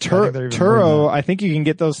 That's cheap. And Turo, I think you can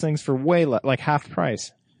get those things for way like half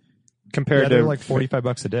price compared to like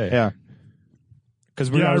 $45 a day. Yeah.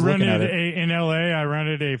 Because I rented in LA. I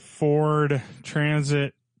rented a Ford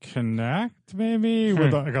Transit Connect, maybe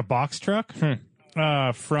with like a box truck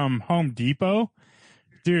from Home Depot.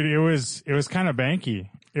 Dude, it was kind of banky.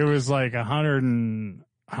 It was like I want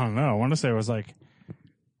to say it was like,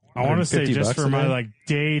 I want to say just for my like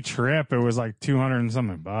day trip, it was like 200 and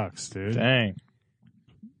something bucks, dude. Dang.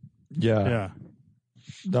 Yeah.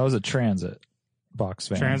 That was a Transit box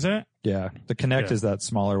van. Transit? Yeah. The Connect is that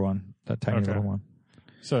smaller one, that tiny little one.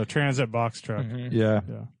 So Transit box truck. Mm-hmm. Yeah.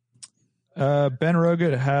 Ben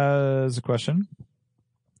Roget has a question.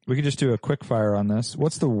 We could just do a quick fire on this.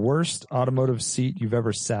 What's the worst automotive seat you've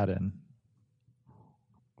ever sat in?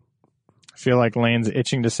 I feel like Lane's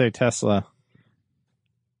itching to say Tesla.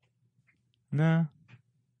 No.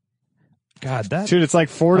 God, dude, it's like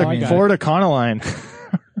Ford Econoline.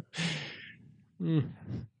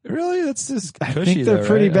 Really? That's just I think they're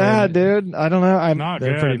pretty bad, dude. I don't know.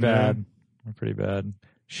 They're pretty bad. They're pretty bad.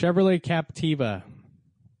 Chevrolet Captiva.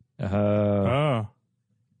 Oh.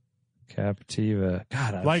 Captiva.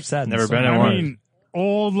 God, I've sat never been in one. I mean,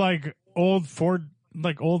 old Ford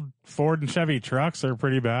and Chevy trucks are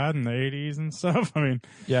pretty bad in the 80s and stuff. I mean,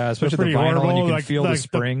 yeah, especially pretty the vinyl, horrible. and you can like, feel the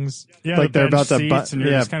springs. Like they're about to seats and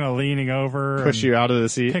you're just kind of leaning over, push you out of the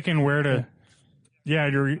seat, picking where to. Yeah,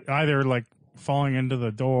 you're either like falling into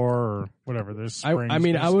the door or whatever. There's springs. I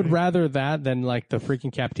mean, I would rather that than like the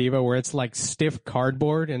freaking Captiva where it's like stiff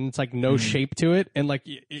cardboard and it's like no shape to it. And like,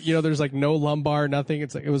 there's like no lumbar, nothing.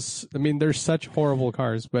 It's like, there's such horrible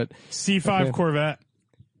cars, but C5 Corvette.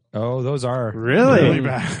 Oh, those are really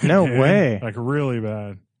bad. No way. Like really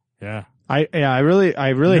bad. Yeah. I really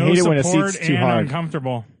No hate it when a seat's too hard.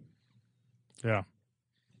 Uncomfortable. Yeah.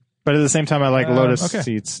 But at the same time, I like Lotus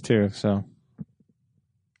seats too, so.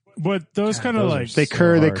 But those kind of like they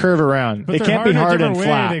curve around. They can't be hard and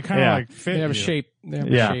flat. They kind of like fit. They have a shape. They have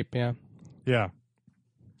a shape. Yeah. Yeah.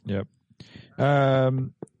 Yep.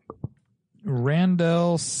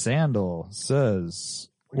 Randall Sandal says,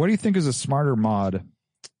 "What do you think is a smarter mod?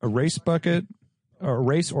 A race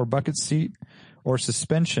or bucket seat, or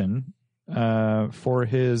suspension for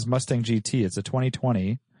his Mustang GT? It's a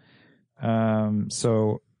 2020.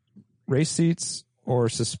 So race seats." Or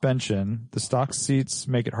suspension. The stock seats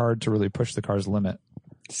make it hard to really push the car's limit.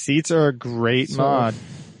 Seats are a great mod,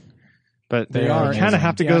 but they are kind of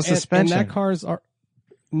have to go suspension. And that cars are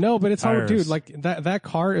no, but it's hard, dude. Like that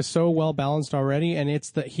car is so well balanced already, and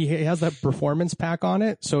he has that performance pack on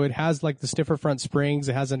it, so it has like the stiffer front springs.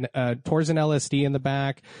 It has a Torsen LSD in the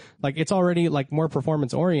back. Like it's already like more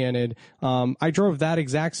performance oriented. I drove that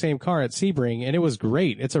exact same car at Sebring, and it was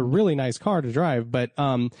great. It's a really nice car to drive, but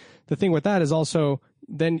the thing with that is also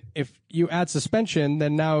then if you add suspension,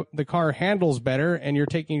 then now the car handles better and you're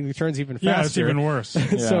taking the turns even faster. Yeah, it's even worse.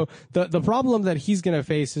 So the problem that he's going to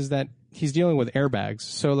face is that he's dealing with airbags.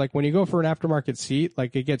 So like when you go for an aftermarket seat,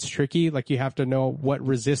 like it gets tricky. Like you have to know what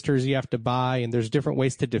resistors you have to buy, and there's different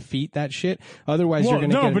ways to defeat that shit. Otherwise, you're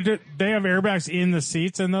going to but they have airbags in the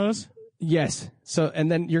seats in those? Yes. So,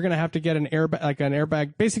 and then you're going to have to get an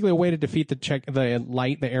airbag, basically a way to defeat the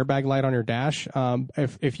airbag light on your dash.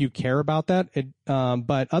 If you care about that,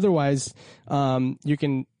 but otherwise, you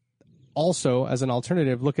can also, as an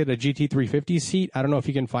alternative, look at a GT350 seat. I don't know if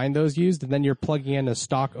you can find those used, and then you're plugging in a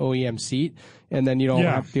stock OEM seat, and then you don't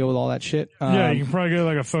have to deal with all that shit. You can probably get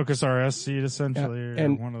like a Focus RS seat essentially,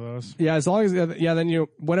 or one of those. Yeah, as long as then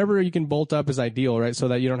whatever you can bolt up is ideal, right? So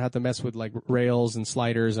that you don't have to mess with like rails and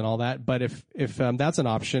sliders and all that. But if that's an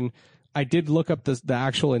option, I did look up the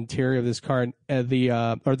actual interior of this car, or the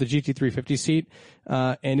GT350 seat,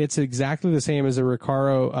 and it's exactly the same as a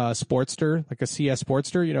Recaro Sportster, like a CS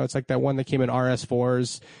Sportster. It's like that one that came in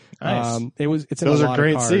RS4s. Nice. It's in those a are lot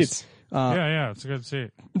great of cars. seats. It's a good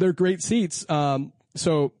seat. They're great seats. You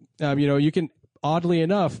can, oddly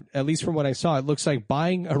enough, at least from what I saw, it looks like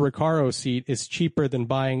buying a Recaro seat is cheaper than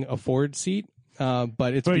buying a Ford seat.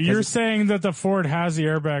 But you're saying that the Ford has the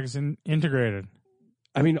airbags integrated.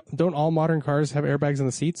 I mean, don't all modern cars have airbags in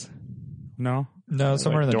the seats? No. No,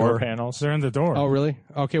 somewhere Like in the door. panels. They're in the door. Oh, really?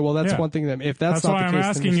 Okay, well, that's Yeah. one thing that if that's, That's not why the I'm case, then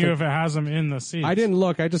asking just you think- if it has them in the seats. I didn't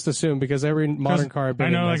look. I just assumed because every modern car I've been I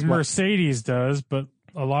know, in like has one. Mercedes does, but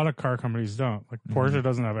a lot of car companies don't. Like Porsche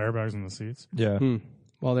doesn't have airbags in the seats. Yeah.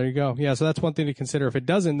 Well, there you go. Yeah, so that's one thing to consider. If it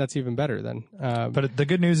doesn't, that's even better then. But the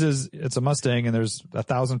good news is it's a Mustang, and there's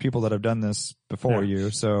 1,000 people that have done this before Yeah. you.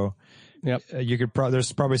 So Yep. you could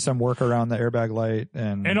there's probably some work around the airbag light,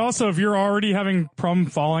 and And also, if you're already having problem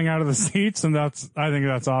falling out of the seats, and I think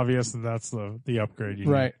that's obvious that that's the upgrade you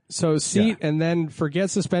need. Right. So seat and then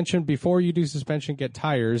forget suspension. Before you do suspension, get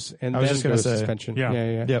tires and I was then just go gonna to say, suspension.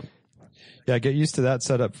 yeah. Yep. Yeah, get used to that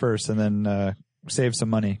setup first, and then save some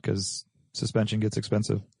money because suspension gets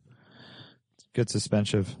expensive. Gets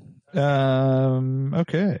expensive.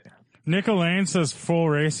 Okay. Nick Lane says full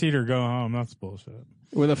race seat or go home. That's bullshit.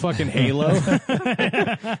 With a fucking halo.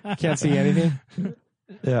 Can't see anything.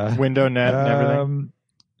 Yeah. Window net and everything.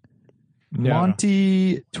 Yeah.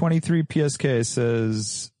 Monty 23 PSK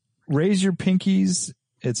says, "Raise your pinkies.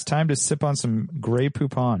 It's time to sip on some Grey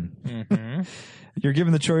Poupon. You're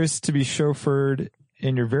given the choice to be chauffeured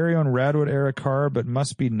in your very own Radwood era car, but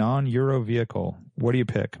must be non-Euro vehicle. What do you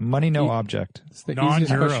pick? Money, no object. It's the easiest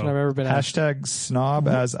Non-Euro. question I've ever been asked. Hashtag snob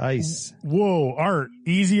as ice. Whoa, Art,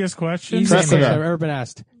 easiest question. Easiest Press it question up. I've ever been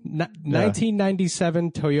asked.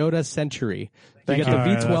 1997 Toyota Century. You get you. the All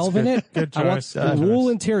right, V12 that's in it. good I want choice. the Good wool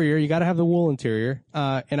choice. interior. You got to have the wool interior.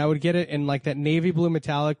 And I would get it in like that navy blue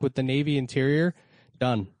metallic with the navy interior.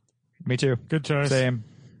 Done. Me too. Good choice. Same.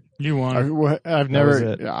 You won. I've was never,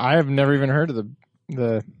 it. I have never even heard of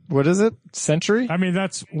the what is it? Century? I mean,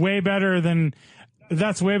 that's way better than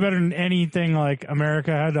anything like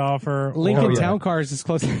America had to offer. Lincoln Oh, yeah. Town Cars is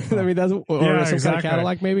close. I mean, that's or Yeah, some exactly. kind of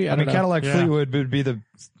Cadillac maybe. I mean, don't know. Cadillac Yeah. Fleetwood would be the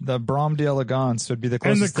Bromdale Elegance would be the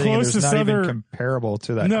And the closest thing. And there's closest not other- even comparable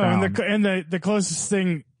to that No, Crown. and the closest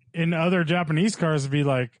thing in other Japanese cars would be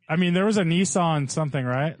like, I mean, there was a Nissan something,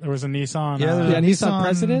 right? There was a Nissan. Yeah, there's Yeah, a Nissan Nissan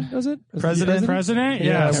President was it? Was it President? President? Yeah,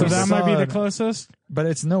 Yeah, so we that might be saw the it. closest. but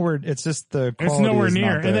it's nowhere. It's just the It's quality nowhere is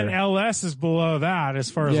near. not And then there. LS is below that as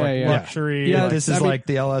far as Yeah, like yeah. luxury. Yeah, like- This is I mean- like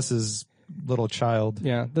the LS's little child.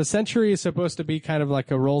 Yeah, the Century is supposed to be kind of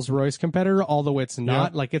like a Rolls Royce competitor, although it's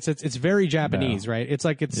not. Yeah. Like it's very Japanese, right? It's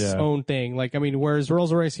like its Yeah. own thing. Like I mean, whereas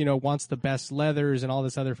Rolls Royce, wants the best leathers and all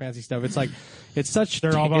this other fancy stuff. It's like it's such.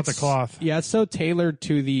 They're all about it's- the cloth. Yeah, it's so tailored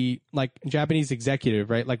to the like Japanese executive,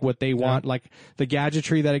 right? Like what they want, like the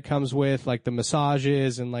gadgetry that it comes with, like the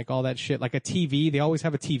massages and like all that shit. Like a TV, they always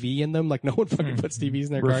have a TV in them. Like no one fucking puts TVs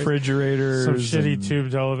in their cars. Refrigerators. some shitty and-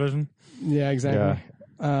 tube television. Yeah, exactly. Yeah.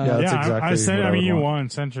 Yeah, that's yeah, exactly I said. what I mean, would you want. won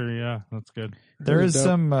Century. Yeah, that's good. There is Dope.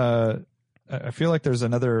 some. I feel like there's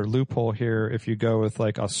another loophole here if you go with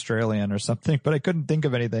like Australian or something, but I couldn't think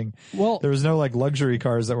of anything. Well, There was no like luxury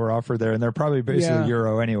cars that were offered there, and they're probably basically Yeah.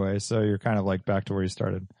 Euro anyway. So you're kind of like back to where you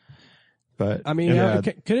started. But I mean,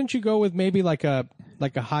 couldn't you go with maybe like a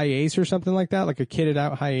high ace or something like that, like a kitted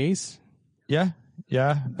out high ace? yeah.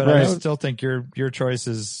 But Right. I still think your choice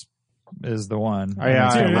is the one. Oh,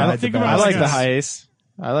 yeah, Dude, I think the about I best. like like the a- high ace.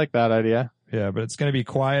 I like that idea. Yeah, but it's going to be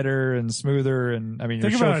quieter and smoother, and I mean,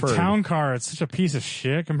 Think you're about a chauffeured. town car. It's such a piece of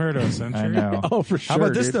shit compared to a Century. I know. Oh, for sure. How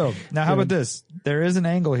about this dude. though? Now, how about this? There is an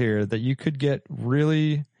angle here that you could get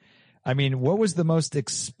really. I mean, what was the most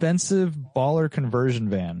expensive baller conversion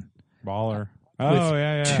van? Baller. Oh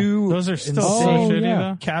yeah. Two Those are still insane so Oh, shitty yeah.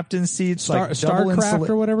 though. captain seats, like double Starcraft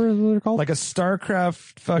or whatever they're called. like a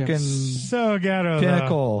Starcraft fucking So ghetto. though.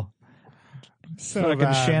 pinnacle, So fucking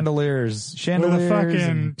bad. chandeliers, With chandeliers, a fucking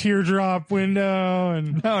and- teardrop window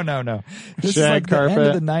and No. This Shag is like carpet. the end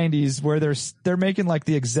of the '90s where they're making like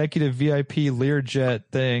the executive VIP Learjet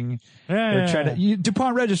thing. They're trying to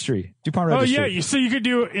DuPont Registry. Oh yeah, so you could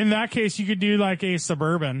do in that case you could do like a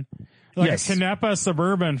Suburban, like Yes. a Canepa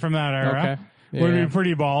Suburban from that era. Okay. Would Yeah. be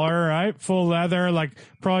pretty baller, right? Full leather, like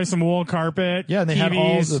probably some wool carpet. Yeah, and they TVs. had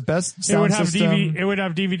all the best It sound would have system. it would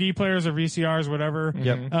have DVD players or VCRs, whatever.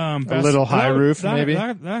 Yep. Best- little high that- roof, that- maybe?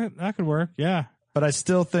 that could work. Yeah, But I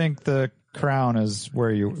still think the Crown is where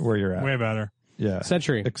you're at. way better. Yeah.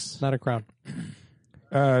 Century, not a Crown.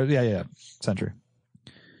 Yeah. Century.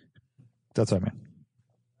 That's what I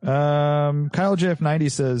mean. Kyle JF90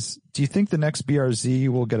 says, "Do you think the next BRZ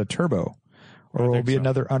will get a turbo, or will it think be so.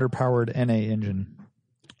 another underpowered NA engine?"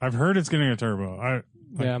 I've heard it's getting a turbo.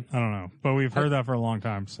 Yeah. I don't know, but we've heard that for a long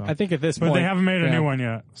time. So I think at this but point, they haven't made a yeah. new one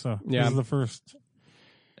yet. So Yeah. this is the first.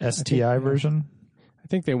 STI version. I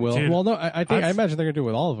think they will. Dude, Well, no, I imagine they're gonna do it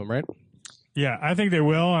with all of them, right? Yeah, I think they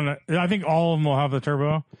will, and I think all of them will have the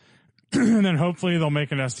turbo, and then hopefully they'll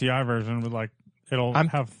make an STI version with like it'll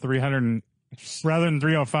have 300 rather than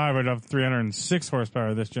 305, I'd have 306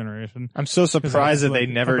 horsepower this generation. I'm so surprised that they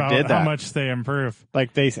never did that. How much they improve.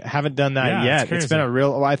 Like they haven't done that yet. It's been a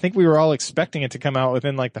real, well, I think we were all expecting it to come out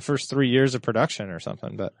within like the first 3 years of production or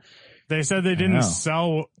something, but they said they didn't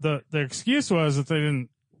sell. The excuse was that they didn't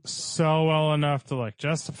sell well enough to like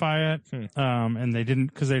justify it. And they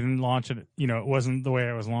didn't launch it. You know, it wasn't the way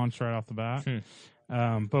it was launched right off the bat.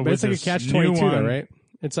 But it's like a catch-22 though, right?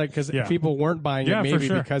 It's like because people weren't buying it maybe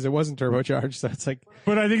because it wasn't turbocharged. So it's like.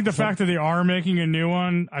 But I think the fact that they are making a new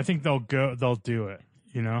one, I think they'll do it.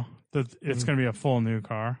 You know, that it's going to be a full new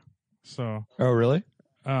car. So. Oh, really?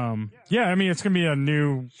 Yeah, I mean it's going to be a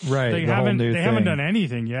new. Right. They haven't done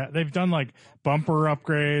anything yet. They've done like bumper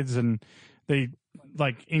upgrades and they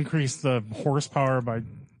like increased the horsepower by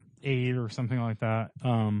 8 or something like that.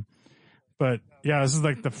 But yeah, this is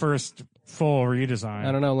like the first full redesign.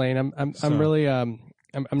 I don't know, Lane. I'm really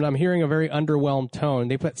I'm hearing a very underwhelmed tone.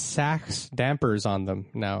 They put Sachs dampers on them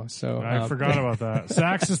now, so I forgot about that.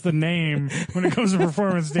 Sachs is the name when it comes to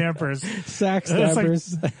performance dampers. Sachs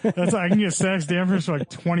dampers. That's I can get Sachs dampers for like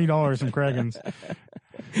 $20 from Craigan's.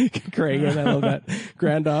 Craigan, I love that.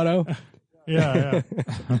 Grand Auto. Yeah.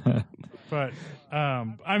 But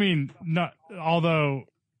I mean, not although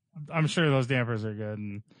I'm sure those dampers are good,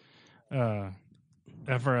 and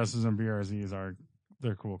FRSs and BRZs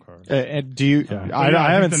they're cool cars. And do you?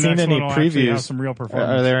 I haven't seen any previews. Some real performance.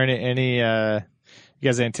 Are there any? You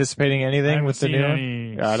guys anticipating anything with the new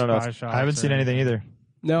one? I don't know. I haven't seen anything either.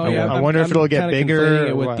 No, I wonder if it'll get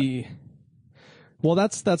bigger. Well,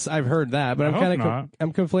 that's I've heard that, but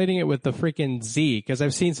I'm conflating it with the freaking Z because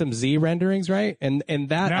I've seen some Z renderings, right? And that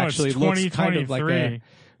now actually looks kind of like a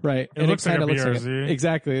right. It looks like a BRZ.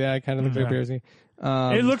 Exactly, that kind of looks like a BRZ.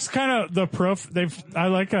 It looks kind of the I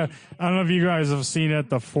don't know if you guys have seen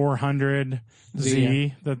it, the 400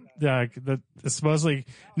 Z that supposedly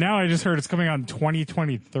now I just heard it's coming out in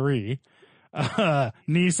 2023.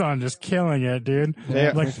 Nissan just killing it, dude.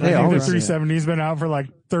 I think the 370's been out for like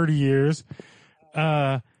 30 years.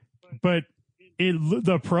 But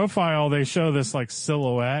the profile, they show this like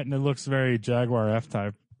silhouette and it looks very Jaguar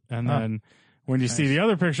F-Type. And then when you see the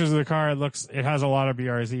other pictures of the car, it has a lot of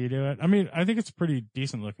BRZ to it. I mean, I think it's pretty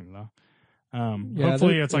decent looking though.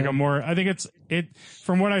 Hopefully it's like I think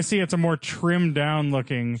from what I see, it's a more trimmed down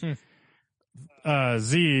looking,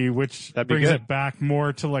 Z, which brings it back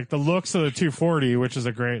more to like the looks of the 240, which is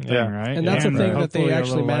a great thing, right? And that's the thing that they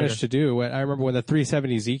actually managed to do. I remember when the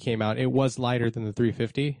 370Z came out, it was lighter than the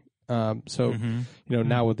 350.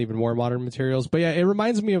 Now with even more modern materials. But yeah, it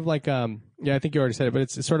reminds me of like, I think you already said it, but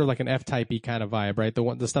it's sort of like an F-Type-y kind of vibe, right?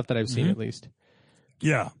 The stuff that I've seen at least.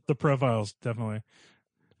 Yeah, the profiles definitely.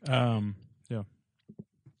 Yeah.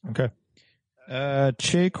 Okay.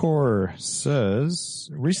 Chaycor says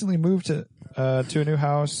recently moved to a new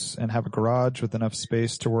house and have a garage with enough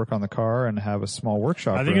space to work on the car and have a small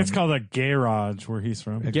workshop. I think it's called a garage where he's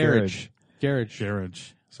from. Garage.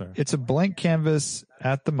 Sorry. It's a blank canvas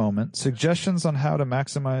at the moment. Suggestions on how to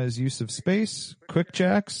maximize use of space. Quick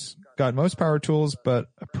jacks. Got most power tools, but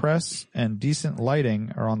a press and decent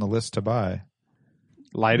lighting are on the list to buy.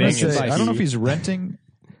 Lighting is I don't know if he's renting.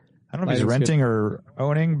 I don't know if he's renting or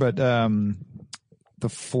owning, but the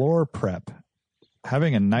floor prep.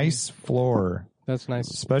 Having a nice floor. That's nice.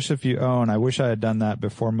 Especially if you own. I wish I had done that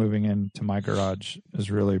before moving into my garage. Is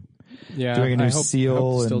really doing a new seal. I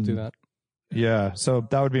hope to still do that. Yeah, so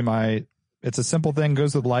that would be it's a simple thing,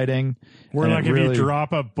 goes with lighting. Where like if you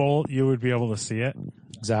drop a bolt, you would be able to see it.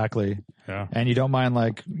 Exactly. Yeah. And you don't mind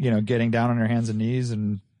getting down on your hands and knees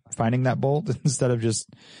and finding that bolt instead of just,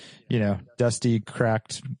 dusty,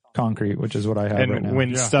 cracked concrete, which is what I have right now. And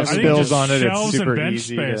when stuff spills on it, it's super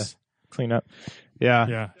easy to clean up. Yeah.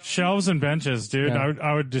 Yeah. Shelves and benches, dude. Yeah.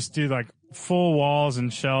 I would just do like full walls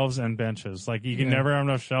and shelves and benches. Like you can never have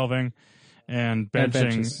enough shelving. And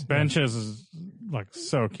benches is like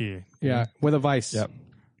so key. Yeah, with a vise. Yep.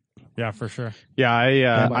 Yeah, for sure. Yeah,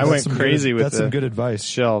 I went crazy with some good advice.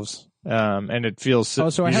 Shelves. And it feels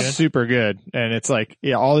super good. And it's like,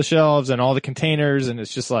 all the shelves and all the containers, and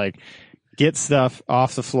it's just like get stuff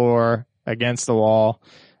off the floor against the wall.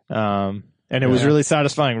 And it was really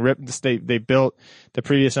satisfying. They built, the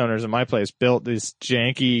previous owners of my place built this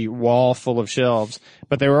janky wall full of shelves,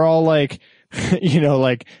 but they were all like,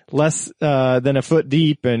 like less than a foot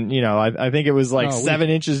deep, and I think it was like 7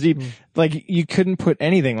 inches deep. Like you couldn't put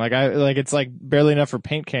anything. It's like barely enough for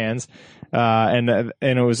paint cans, and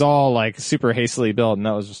it was all like super hastily built, and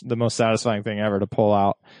that was the most satisfying thing ever to pull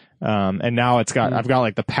out. And now I've got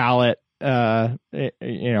like the pallet, kind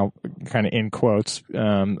of in quotes.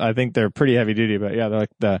 I think they're pretty heavy duty, but yeah, they're like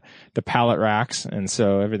the pallet racks, and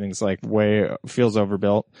so everything's like feels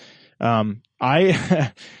overbuilt.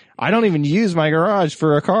 I I don't even use my garage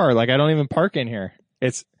for a car. Like I don't even park in here.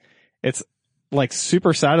 It's like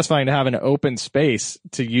super satisfying to have an open space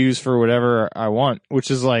to use for whatever I want, which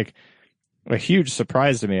is like a huge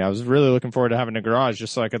surprise to me. I was really looking forward to having a garage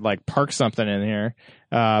just so I could like park something in here.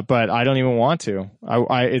 But I don't even want to.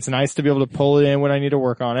 It's nice to be able to pull it in when I need to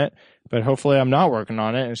work on it, but hopefully I'm not working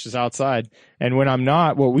on it. It's just outside. And when I'm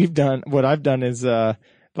not, what I've done is, since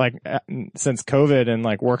COVID and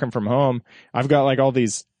like working from home, I've got like all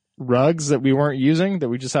these rugs that we weren't using that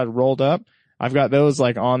we just had rolled up. I've got those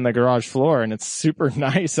like on the garage floor and it's super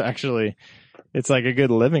nice actually. It's like a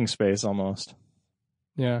good living space almost.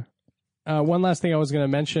 Yeah. One last thing I was going to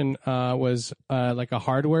mention was like a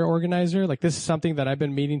hardware organizer. Like this is something that I've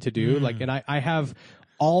been meaning to do. Like, and I have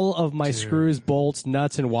all of my screws, bolts,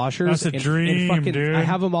 nuts, and washers. That's a dream, dude. I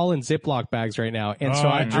have them all in Ziploc bags right now, and so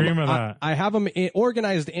I dream of that. I have them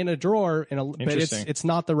organized in a drawer, but it's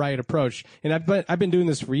not the right approach. And I've been doing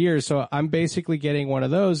this for years, so I'm basically getting one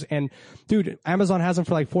of those. And dude, Amazon has them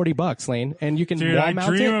for like $40, Lane, and you can wall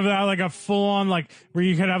mount dream it. of that, like a full on like where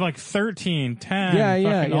you could have like 13, 10.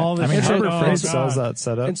 Yeah. All this I mean, shit. Harbor Freight sells that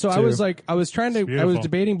setup. And so too. I was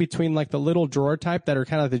debating between like the little drawer type that are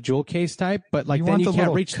kind of the jewel case type, but like then you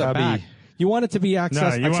can't reach the back. You want it to be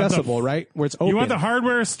accessible, right? Where it's open. You want the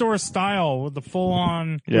hardware store style with the full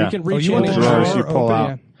on. Yeah. You can reach you want the drawers you pull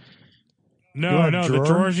out. No, the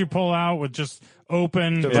drawers you pull out with just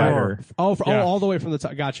open drawer. All the way from the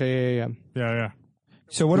top. Gotcha. Yeah.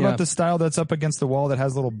 So what about the style that's up against the wall that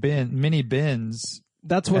has little mini bins?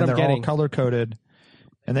 That's what I'm they're getting. all color coded.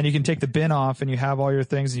 And then you can take the bin off and you have all your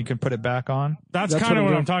things and you can put it back on. That's kind of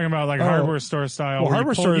what I'm talking about, like hardware store style. Well,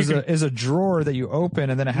 hardware store is a drawer that you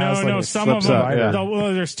open and then it has some of them.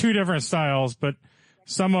 Well, there's two different styles, but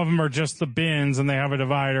some of them are just the bins and they have a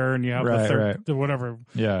divider and you have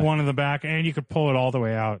one in the back, and you could pull it all the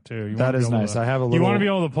way out too. That is nice. I have a little. You want to be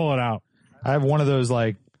able to pull it out. I have one of those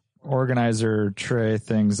like organizer tray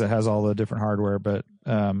things that has all the different hardware, but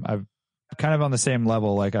I've kind of on the same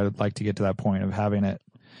level. Like I would like to get to that point of having it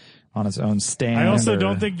on its own stand. I also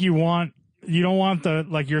don't think you don't want the,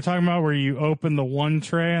 like you're talking about where you open the one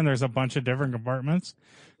tray and there's a bunch of different compartments,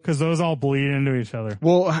 because those all bleed into each other.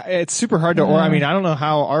 Well, it's super hard to, I mean, I don't know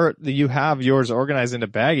how you have yours organized into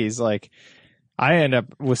baggies. Like I end up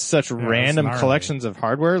with such random collections of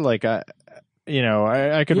hardware. Like I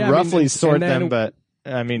could roughly sort them, but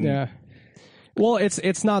I mean, yeah. Well,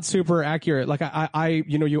 it's not super accurate. Like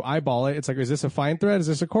you eyeball it. It's like, is this a fine thread? Is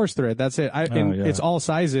this a coarse thread? That's it. It's all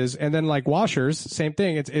sizes. And then like washers, same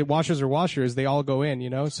thing. Washers are washers. They all go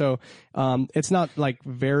in, so, it's not like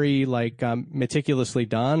very like, meticulously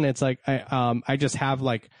done. It's like, I just have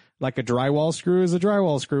like a drywall screw is a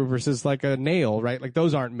drywall screw versus like a nail, right? Like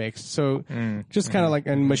those aren't mixed. So just kind of like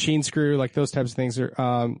a machine screw, like those types of things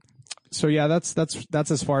are, so yeah, that's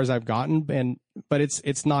as far as I've gotten, but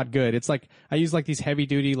it's not good. It's like I use like these heavy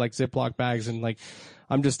duty like Ziploc bags, and like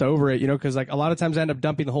I'm just over it, because like a lot of times I end up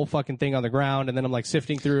dumping the whole fucking thing on the ground, and then I'm like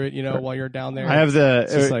sifting through it, while you're down there. I have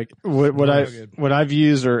what I've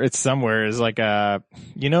used, or it's somewhere, is like those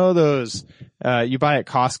you buy at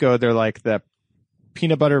Costco. They're like the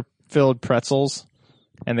peanut butter filled pretzels,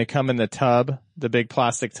 and they come in the tub, the big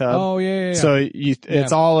plastic tub. Oh yeah. So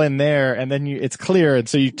it's all in there, and then it's clear, and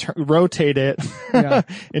so you rotate it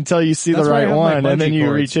until you see the right one, and then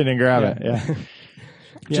you reach in and grab it. Yeah.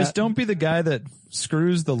 Just don't be the guy that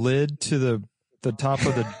screws the lid to the top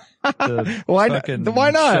of the why not?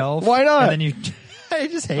 Shelf, why not? And then I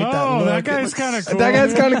just hate that. Oh, that guy's kind of cool. That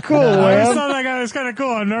guy's kind of cool, I man. always thought that guy was kind of cool.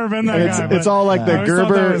 I've never been that guy. It's all like the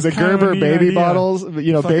Gerber baby bottles,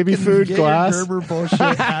 baby food glass. Gerber bullshit.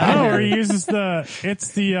 Where he uses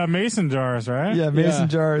the mason jars, right? Yeah, mason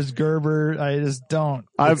jars, Gerber. I just don't.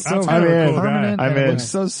 It's so permanent. It looks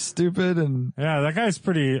so stupid, and that guy's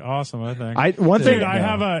pretty awesome. I think.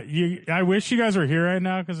 I wish you guys were here right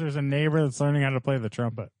now, because there's a neighbor that's learning how to play the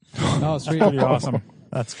trumpet. Oh, sweet. Pretty awesome.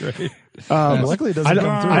 That's great. Luckily, it doesn't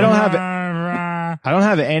come through. I don't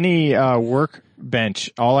have any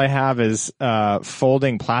workbench. All I have is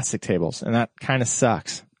folding plastic tables, and that kind of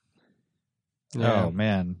sucks. Yeah. Oh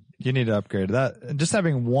man, you need to upgrade that. Just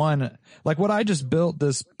having one, like what I just built,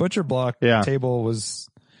 this butcher block table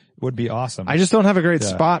would be awesome. I just don't have a great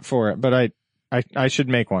spot for it, but I should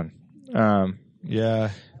make one. Yeah.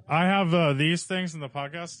 I have these things in the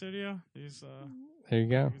podcast studio. These. There you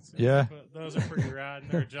go. Yeah. Those are pretty rad,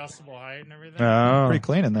 and they're adjustable height and everything. Oh. Pretty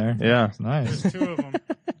clean in there. Yeah. It's nice. There's two of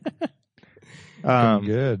them.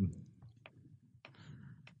 Good.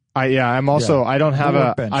 I'm also, I don't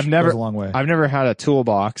have I've never had a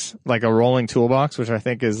toolbox, like a rolling toolbox, which I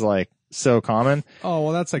think is like so common. Oh,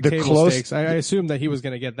 well, that's like The table stakes. I assumed that he was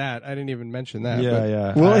going to get that. I didn't even mention that. Yeah, but-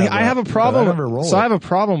 yeah. Well, I have a problem. I never roll So it. I have a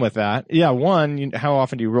problem with that. Yeah, one, how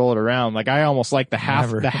often do you roll it around? Like I almost like the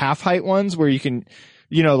Never. half height ones where you can,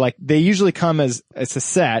 like they usually come as it's a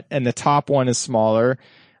set and the top one is smaller,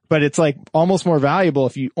 but it's like almost more valuable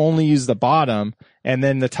if you only use the bottom and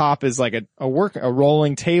then the top is like a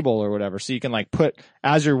rolling table or whatever. So you can like put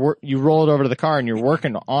as you roll it over to the car and you're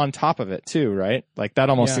working on top of it too, right? Like that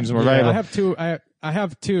almost seems more valuable. I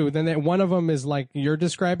have two. Then one of them is like you're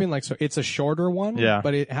describing, like so it's a shorter one, Yeah.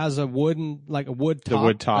 but it has a wood top. The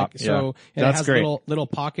wood top, like, so yeah. and That's it has great. little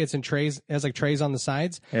pockets and trays. It has like trays on the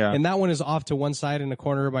sides. Yeah. And that one is off to one side in the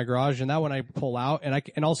corner of my garage, and that one I pull out,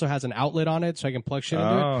 and also has an outlet on it, so I can plug shit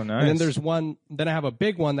into it. Oh, nice. And then there's one. Then I have a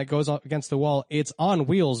big one that goes up against the wall. It's on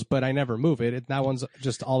wheels, but I never move it. That one's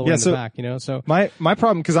just all the way in the back, So My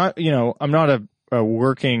problem, because I'm not a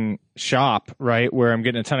working shop, right, where I'm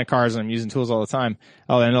getting a ton of cars and I'm using tools all the time.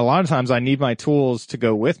 Oh, and a lot of times I need my tools to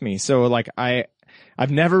go with me. So like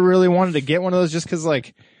I've never really wanted to get one of those just because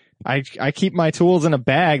like I keep my tools in a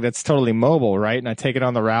bag that's totally mobile, right, and I take it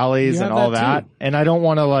on the rallies You and have all that that, and I don't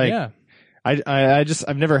want to like. yeah.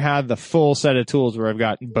 I've never had the full set of tools where I've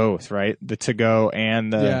got both, right, the to go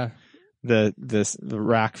and the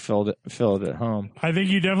rack filled at home. I think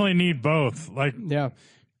you definitely need both. Like, Yeah.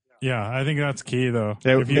 yeah, I think that's key though.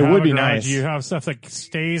 It If you have would a be garage, nice. You have stuff that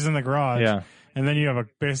stays in the garage. Yeah. And then you have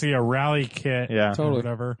basically a rally kit. Yeah. Or Totally.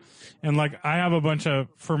 whatever. And like, I have a bunch of,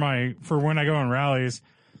 for when I go on rallies,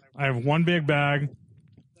 I have one big bag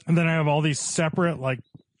and then I have all these separate like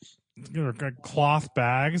cloth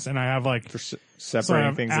bags and I have like, For so I separating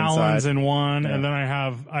have things Allens inside. in one, Yeah. and then I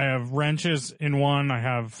have wrenches in one. I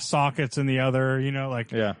have sockets in the other.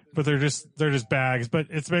 Yeah. But they're just bags. But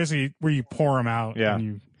it's basically where you pour them out Yeah. and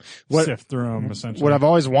you What- sift through them. Essentially, What I've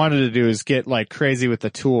always wanted to do is get like crazy with the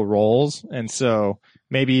tool rolls. And so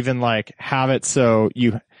maybe even like have it so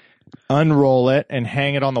you unroll it and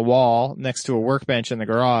hang it on the wall next to a workbench in the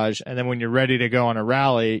garage. And then when you're ready to go on a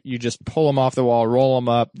rally, you just pull them off the wall, roll them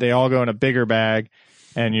up. They all go in a bigger bag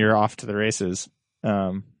and you're off to the races.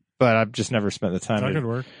 But I've just never spent the time. that could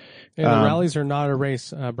work. Hey, the rallies are not a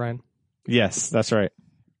race, Brian. Yes, that's right.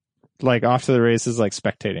 Like off to the races, like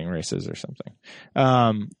spectating races or something.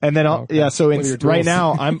 And then Okay. so With your right tools.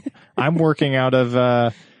 now I'm working out of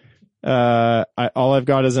all I've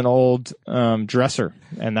got is an old dresser,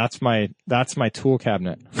 and that's my tool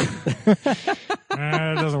cabinet.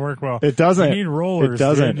 It doesn't work well. It doesn't. You need rollers. It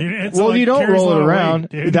doesn't. Dude. It's Well, like you don't carries roll a it lot of around.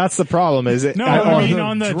 weight, dude. That's the problem. Is it? No, I mean the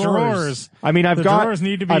on the drawers. I mean, The drawers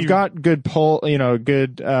need to be. I've got good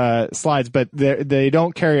good slides, but they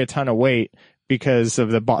don't carry a ton of weight because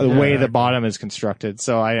of the way the bottom is constructed.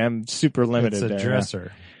 So I am super limited. It's a there.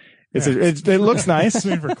 dresser. It looks nice. It's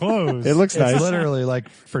made for clothes. It looks It's nice. literally like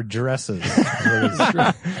for dresses. is what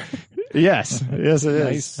it is. Yes, it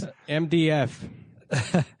is. MDF.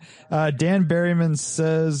 Dan Berryman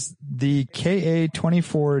says the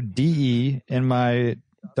KA24DE in my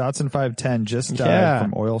Datsun 510 just died Yeah.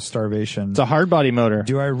 from oil starvation. It's a hard body motor.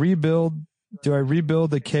 Do I rebuild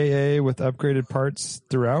the KA with upgraded parts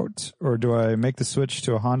throughout, or do I make the switch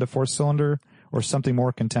to a Honda 4-cylinder or something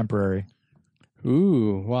more contemporary?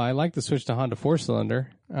 Ooh, well, I like the switch to Honda 4-cylinder.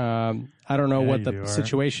 I don't know what you the do, Art.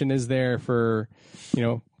 situation is there for,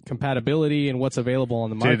 compatibility and what's available on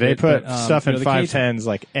the market. Dude, they put but, stuff in the 510s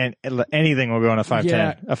like anything will go on a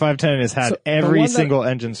 510. Yeah. A 510 has had So, the every one that- single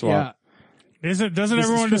engine swap. Yeah, Doesn't This is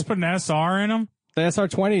everyone true. just put an SR in them? the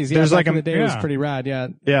SR20s. Yeah, There's back like in a- the day was yeah. pretty rad. Yeah,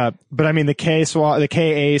 Yeah, but I mean the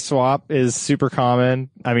KA swap is super common.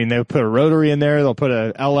 I mean they'll put a rotary in there, they'll put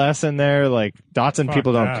a LS in there. Like Datsun Fuck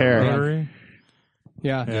people don't that, care. rotary.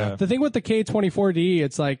 yeah. Yeah. The thing with the K24D,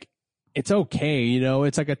 it's like it's okay.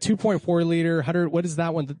 It's like a 2.4 liter, 100. What is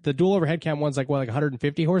that one? The dual overhead cam one's like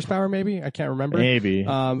 150 horsepower, maybe. I can't remember. Maybe.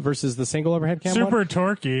 Versus the single overhead cam one. Super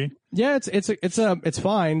torquey. Yeah, it's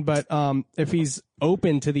fine, but if he's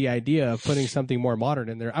open to the idea of putting something more modern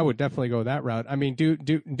in there, I would definitely go that route. I mean, do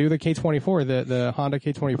the K24, the Honda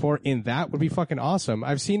K24 in that would be fucking awesome.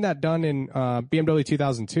 I've seen that done in BMW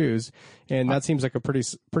 2002s, and that seems like a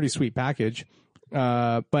pretty sweet package.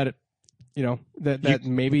 But that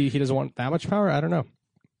maybe he doesn't want that much power. I don't know.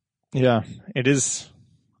 Yeah, it is.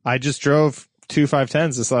 I just drove two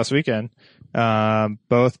 510s this last weekend.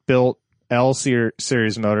 Both built L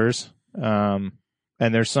series motors. And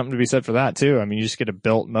there's something to be said for that too. I mean, you just get a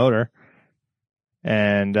built motor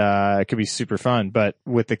and, it could be super fun, but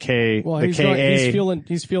with the He's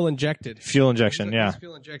fuel injected. fuel injection. Yeah. He's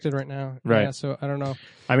fuel injected right now. Right. Yeah, so I don't know.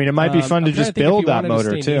 I mean, it might be fun to I'm trying just think if build he that wanted to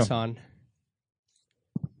motor stay too. Nissan.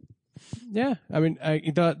 Yeah, I mean,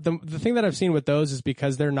 the thing that I've seen with those is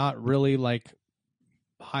because they're not really like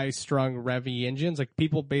high-strung revvy engines. Like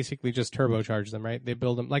people basically just turbocharge them, right? They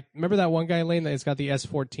build them. Like remember that one guy, Lane, that's got the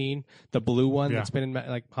S14, the blue one that's been in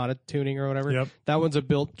like Honda tuning or whatever. Yep. That one's a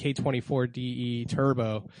built K24DE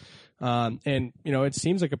turbo. And you know, it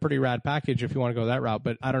seems like a pretty rad package if you want to go that route.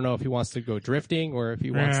 But I don't know if he wants to go drifting or if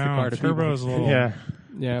he wants the car to turbo's be a little.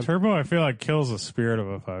 Yeah. Turbo, I feel like kills the spirit of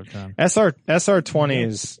a 510.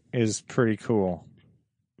 SR20 is pretty cool.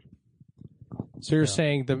 So you're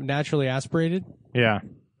saying the naturally aspirated? Yeah.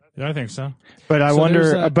 Yeah, I think so. But I So wonder,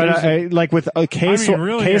 there's a- but there's I like with a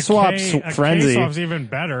K-Swap's frenzy. K-Swap's even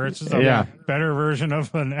better. It's just a better version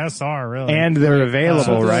of an SR, really. And they're available,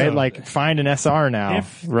 so- right? Like find an SR now,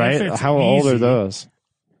 If right? it's How old are easy. those?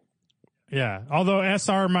 Yeah, although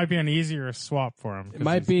SR might be an easier swap for him. It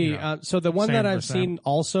might be. So the one same that I've percent. seen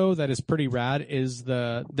also that is pretty rad is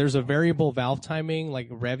there's a variable valve timing, like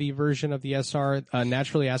Revy version of the SR,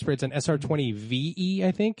 naturally aspirates, an SR20 VE,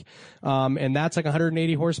 I think. And that's like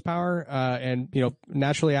 180 horsepower, and, you know,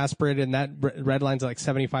 naturally aspirated, and that red line's like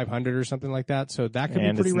 7,500 or something like that. So that could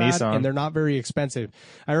And be pretty it's rad, Nissan. and they're not very expensive.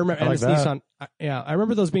 I remember, and like it's that. Nissan. Yeah, I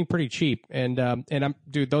remember those being pretty cheap, and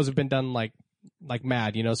those have been done like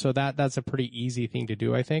mad, you know, so that's a pretty easy thing to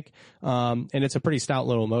do, I think. And it's a pretty stout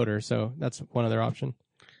little motor, so that's one other option.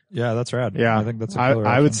 Yeah, that's rad. Yeah, I think that's a I cooler would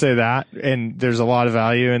option. say that, and there's a lot of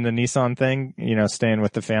value in the Nissan thing, you know, staying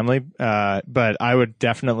with the family. But I would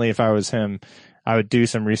definitely, if I was him, I would do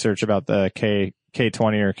some research about the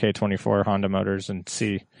K20 or K24 Honda motors and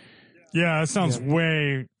see. Yeah, it sounds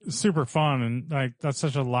way super fun, and like that's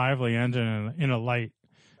such a lively engine in a light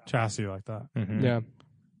chassis like that. Mhm. Yeah.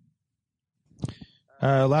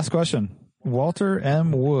 Last question. Walter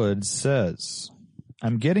M. Woods says,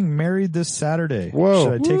 I'm getting married this Saturday. Whoa.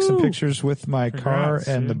 Should I take some Woo. pictures with my car Congrats,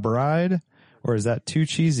 and dude. the bride, or is that too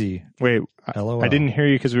cheesy? Wait, LOL. I didn't hear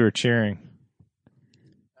you because we were cheering.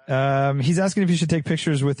 He's asking if he should take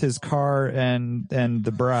pictures with his car and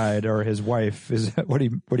the bride or his wife is what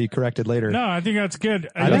he corrected later. No, I think that's good.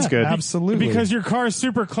 That's good. Absolutely. Because your car is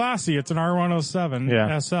super classy. It's an R107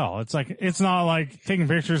 Yeah. SL. It's like, it's not like taking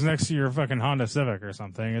pictures next to your fucking Honda Civic or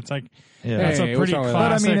something. It's like, yeah. that's Hey, a what's pretty wrong with that? But I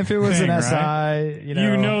classic mean, if it was thing, an right? SI, You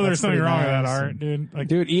know there's that's something pretty wrong with that nice. art, dude. Like,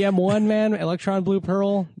 Dude, EM1, man, Electron Blue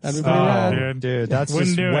Pearl. That'd be pretty Oh, rad. Dude, that's Wouldn't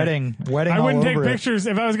just do it. wedding I all wouldn't take over it. pictures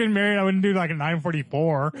if I was getting married. I wouldn't do like a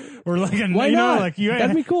 944 or like a. Why you know, not? like you.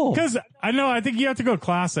 That'd be cool. Because I know. I think you have to go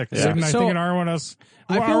classic. Yeah. And I So, think an R107.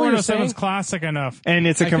 I feel what you're R107 saying. is classic enough. And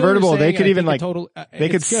it's a I feel what convertible. you're They saying, could and I even think like, the total, they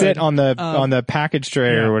could it's sit good. on the package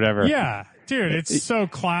tray Yeah. or whatever. Yeah, dude, it's so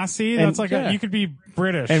classy. And- That's like yeah. you could be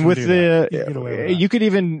British. And with do that. You could get away with the, that. you could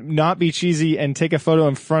even not be cheesy and take a photo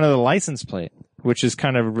in front of the license plate, which is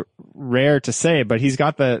kind of rare to say, but he's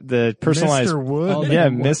got the personalized. Mr. Wood. Oh, Yeah,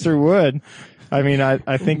 Mr. Wood. I mean, I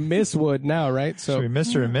think, Miss Wood now, right? So So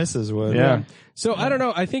Mr. and Mrs. Wood. yeah. So I don't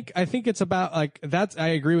know. I think it's about like that's. I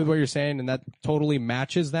agree with what you're saying, and that totally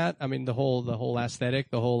matches that. I mean, the whole aesthetic,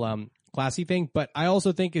 the whole classy thing. But I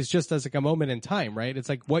also think it's just as like a moment in time, right? It's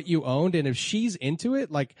like what you owned, and if she's into it,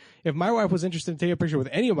 like if my wife was interested in taking a picture with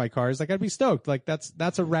any of my cars, like I'd be stoked. Like that's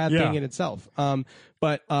a rad Yeah. thing in itself.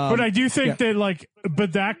 But I do think that like,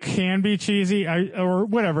 but that can be cheesy, or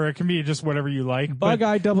whatever. It can be just whatever you like. Bug But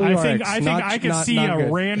Eye WRX, I think not- I could not- see not a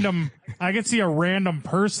good. random. I could see a random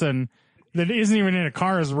person that isn't even in a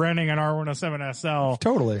car is renting an R107 SL.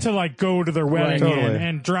 Totally. To like go to their wedding Right. Totally.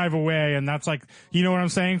 and drive away, and that's like, you know what I'm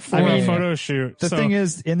saying, for I mean, a photo shoot. The So- thing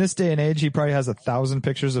is, in this day and age, he probably has 1,000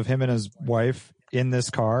 pictures of him and his wife in this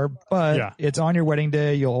car, but Yeah. it's on your wedding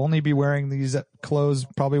day. You'll only be wearing these clothes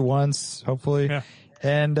probably once, hopefully. Yeah.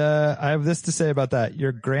 And I have this to say about that.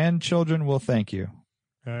 Your grandchildren will thank you.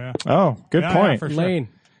 yeah. Oh, good Yeah, point. yeah, for sure. Lane.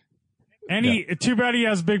 And too bad he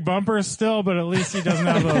has big bumpers still, but at least he doesn't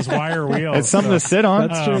have those wire wheels. It's something so. to sit on.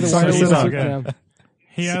 That's true. The so wire he's wheels all are good. yeah.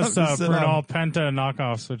 He has Something to sit Bernal on. Penta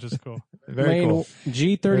knockoffs, which is cool. Very Lane, cool.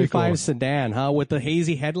 G35 Very cool. sedan, huh? With the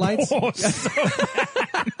hazy headlights. Oh, so bad.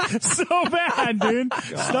 So bad, dude.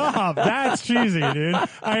 Stop. That's cheesy, dude.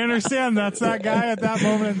 I understand that's that guy at that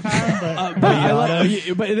moment in time,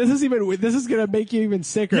 but But this is gonna make you even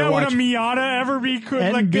sicker. yeah, would Watch. a Miata ever be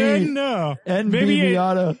like NB. good? No. NB maybe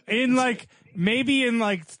Miata. maybe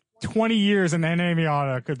in 20 years an NA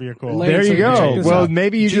Miata could be a cool. Lane, There so you check go. this Well, out.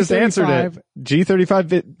 maybe you just answered it.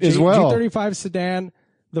 G35 as well. G35 sedan.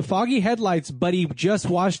 The foggy headlights, but he just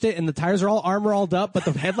washed it, and the tires are all armor-alled up, but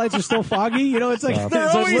the headlights are still foggy. You know, it's like They're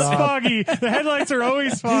so always it's- foggy. The headlights are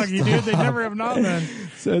always foggy, dude. They never have not been.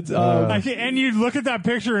 So it's, And you look at that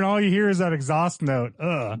picture and all you hear is that exhaust note.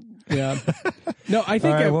 Ugh. Yeah. No, I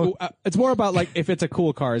think All right, it's more about like if it's a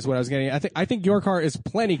cool car is what I was getting. I think your car is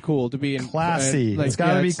plenty cool to be in Classy. like, It's got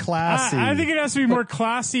to yeah, be classy. I think it has to be more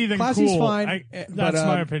classy than Classy's cool. fine, That's but,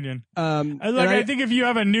 my opinion. I think if you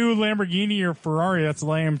have a new Lamborghini or Ferrari, that's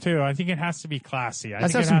lame too. I think it has to be classy.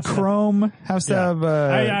 Has to have some chrome. Has to have.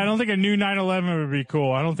 I don't think a new 911 would be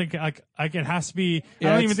cool. I don't think like it has to be. I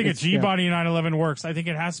don't even think a G-body 911 works. I think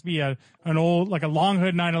it has to be an old like a long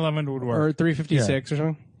hood 911 would work. or 356 or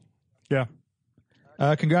something. Yeah.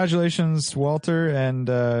 Congratulations, Walter, and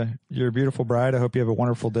your beautiful bride. I hope you have a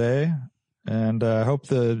wonderful day, and I hope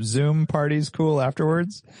the Zoom party's cool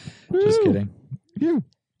afterwards. Woo. Just kidding. You.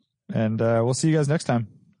 And we'll see you guys next time.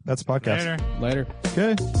 That's the podcast. Later.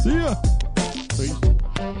 Okay. See ya.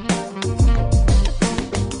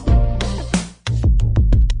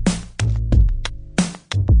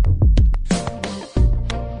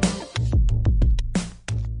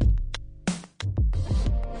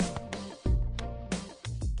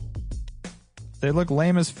 They look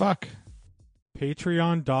lame as fuck.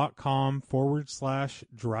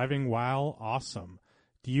 Patreon.com/driving while awesome.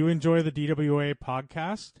 Do you enjoy the DWA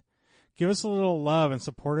podcast? Give us a little love and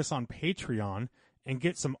support us on Patreon and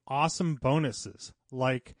get some awesome bonuses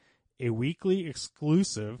like a weekly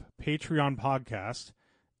exclusive Patreon podcast,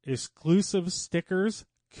 exclusive stickers,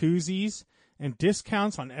 koozies, and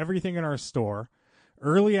discounts on everything in our store,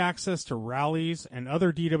 early access to rallies and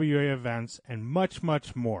other DWA events, and much,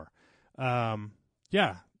 much more.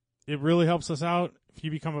 Yeah, it really helps us out if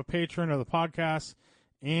you become a patron of the podcast,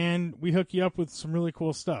 and we hook you up with some really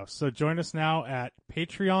cool stuff. So join us now at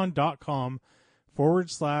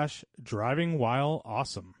patreon.com/driving while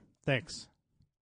awesome. Thanks.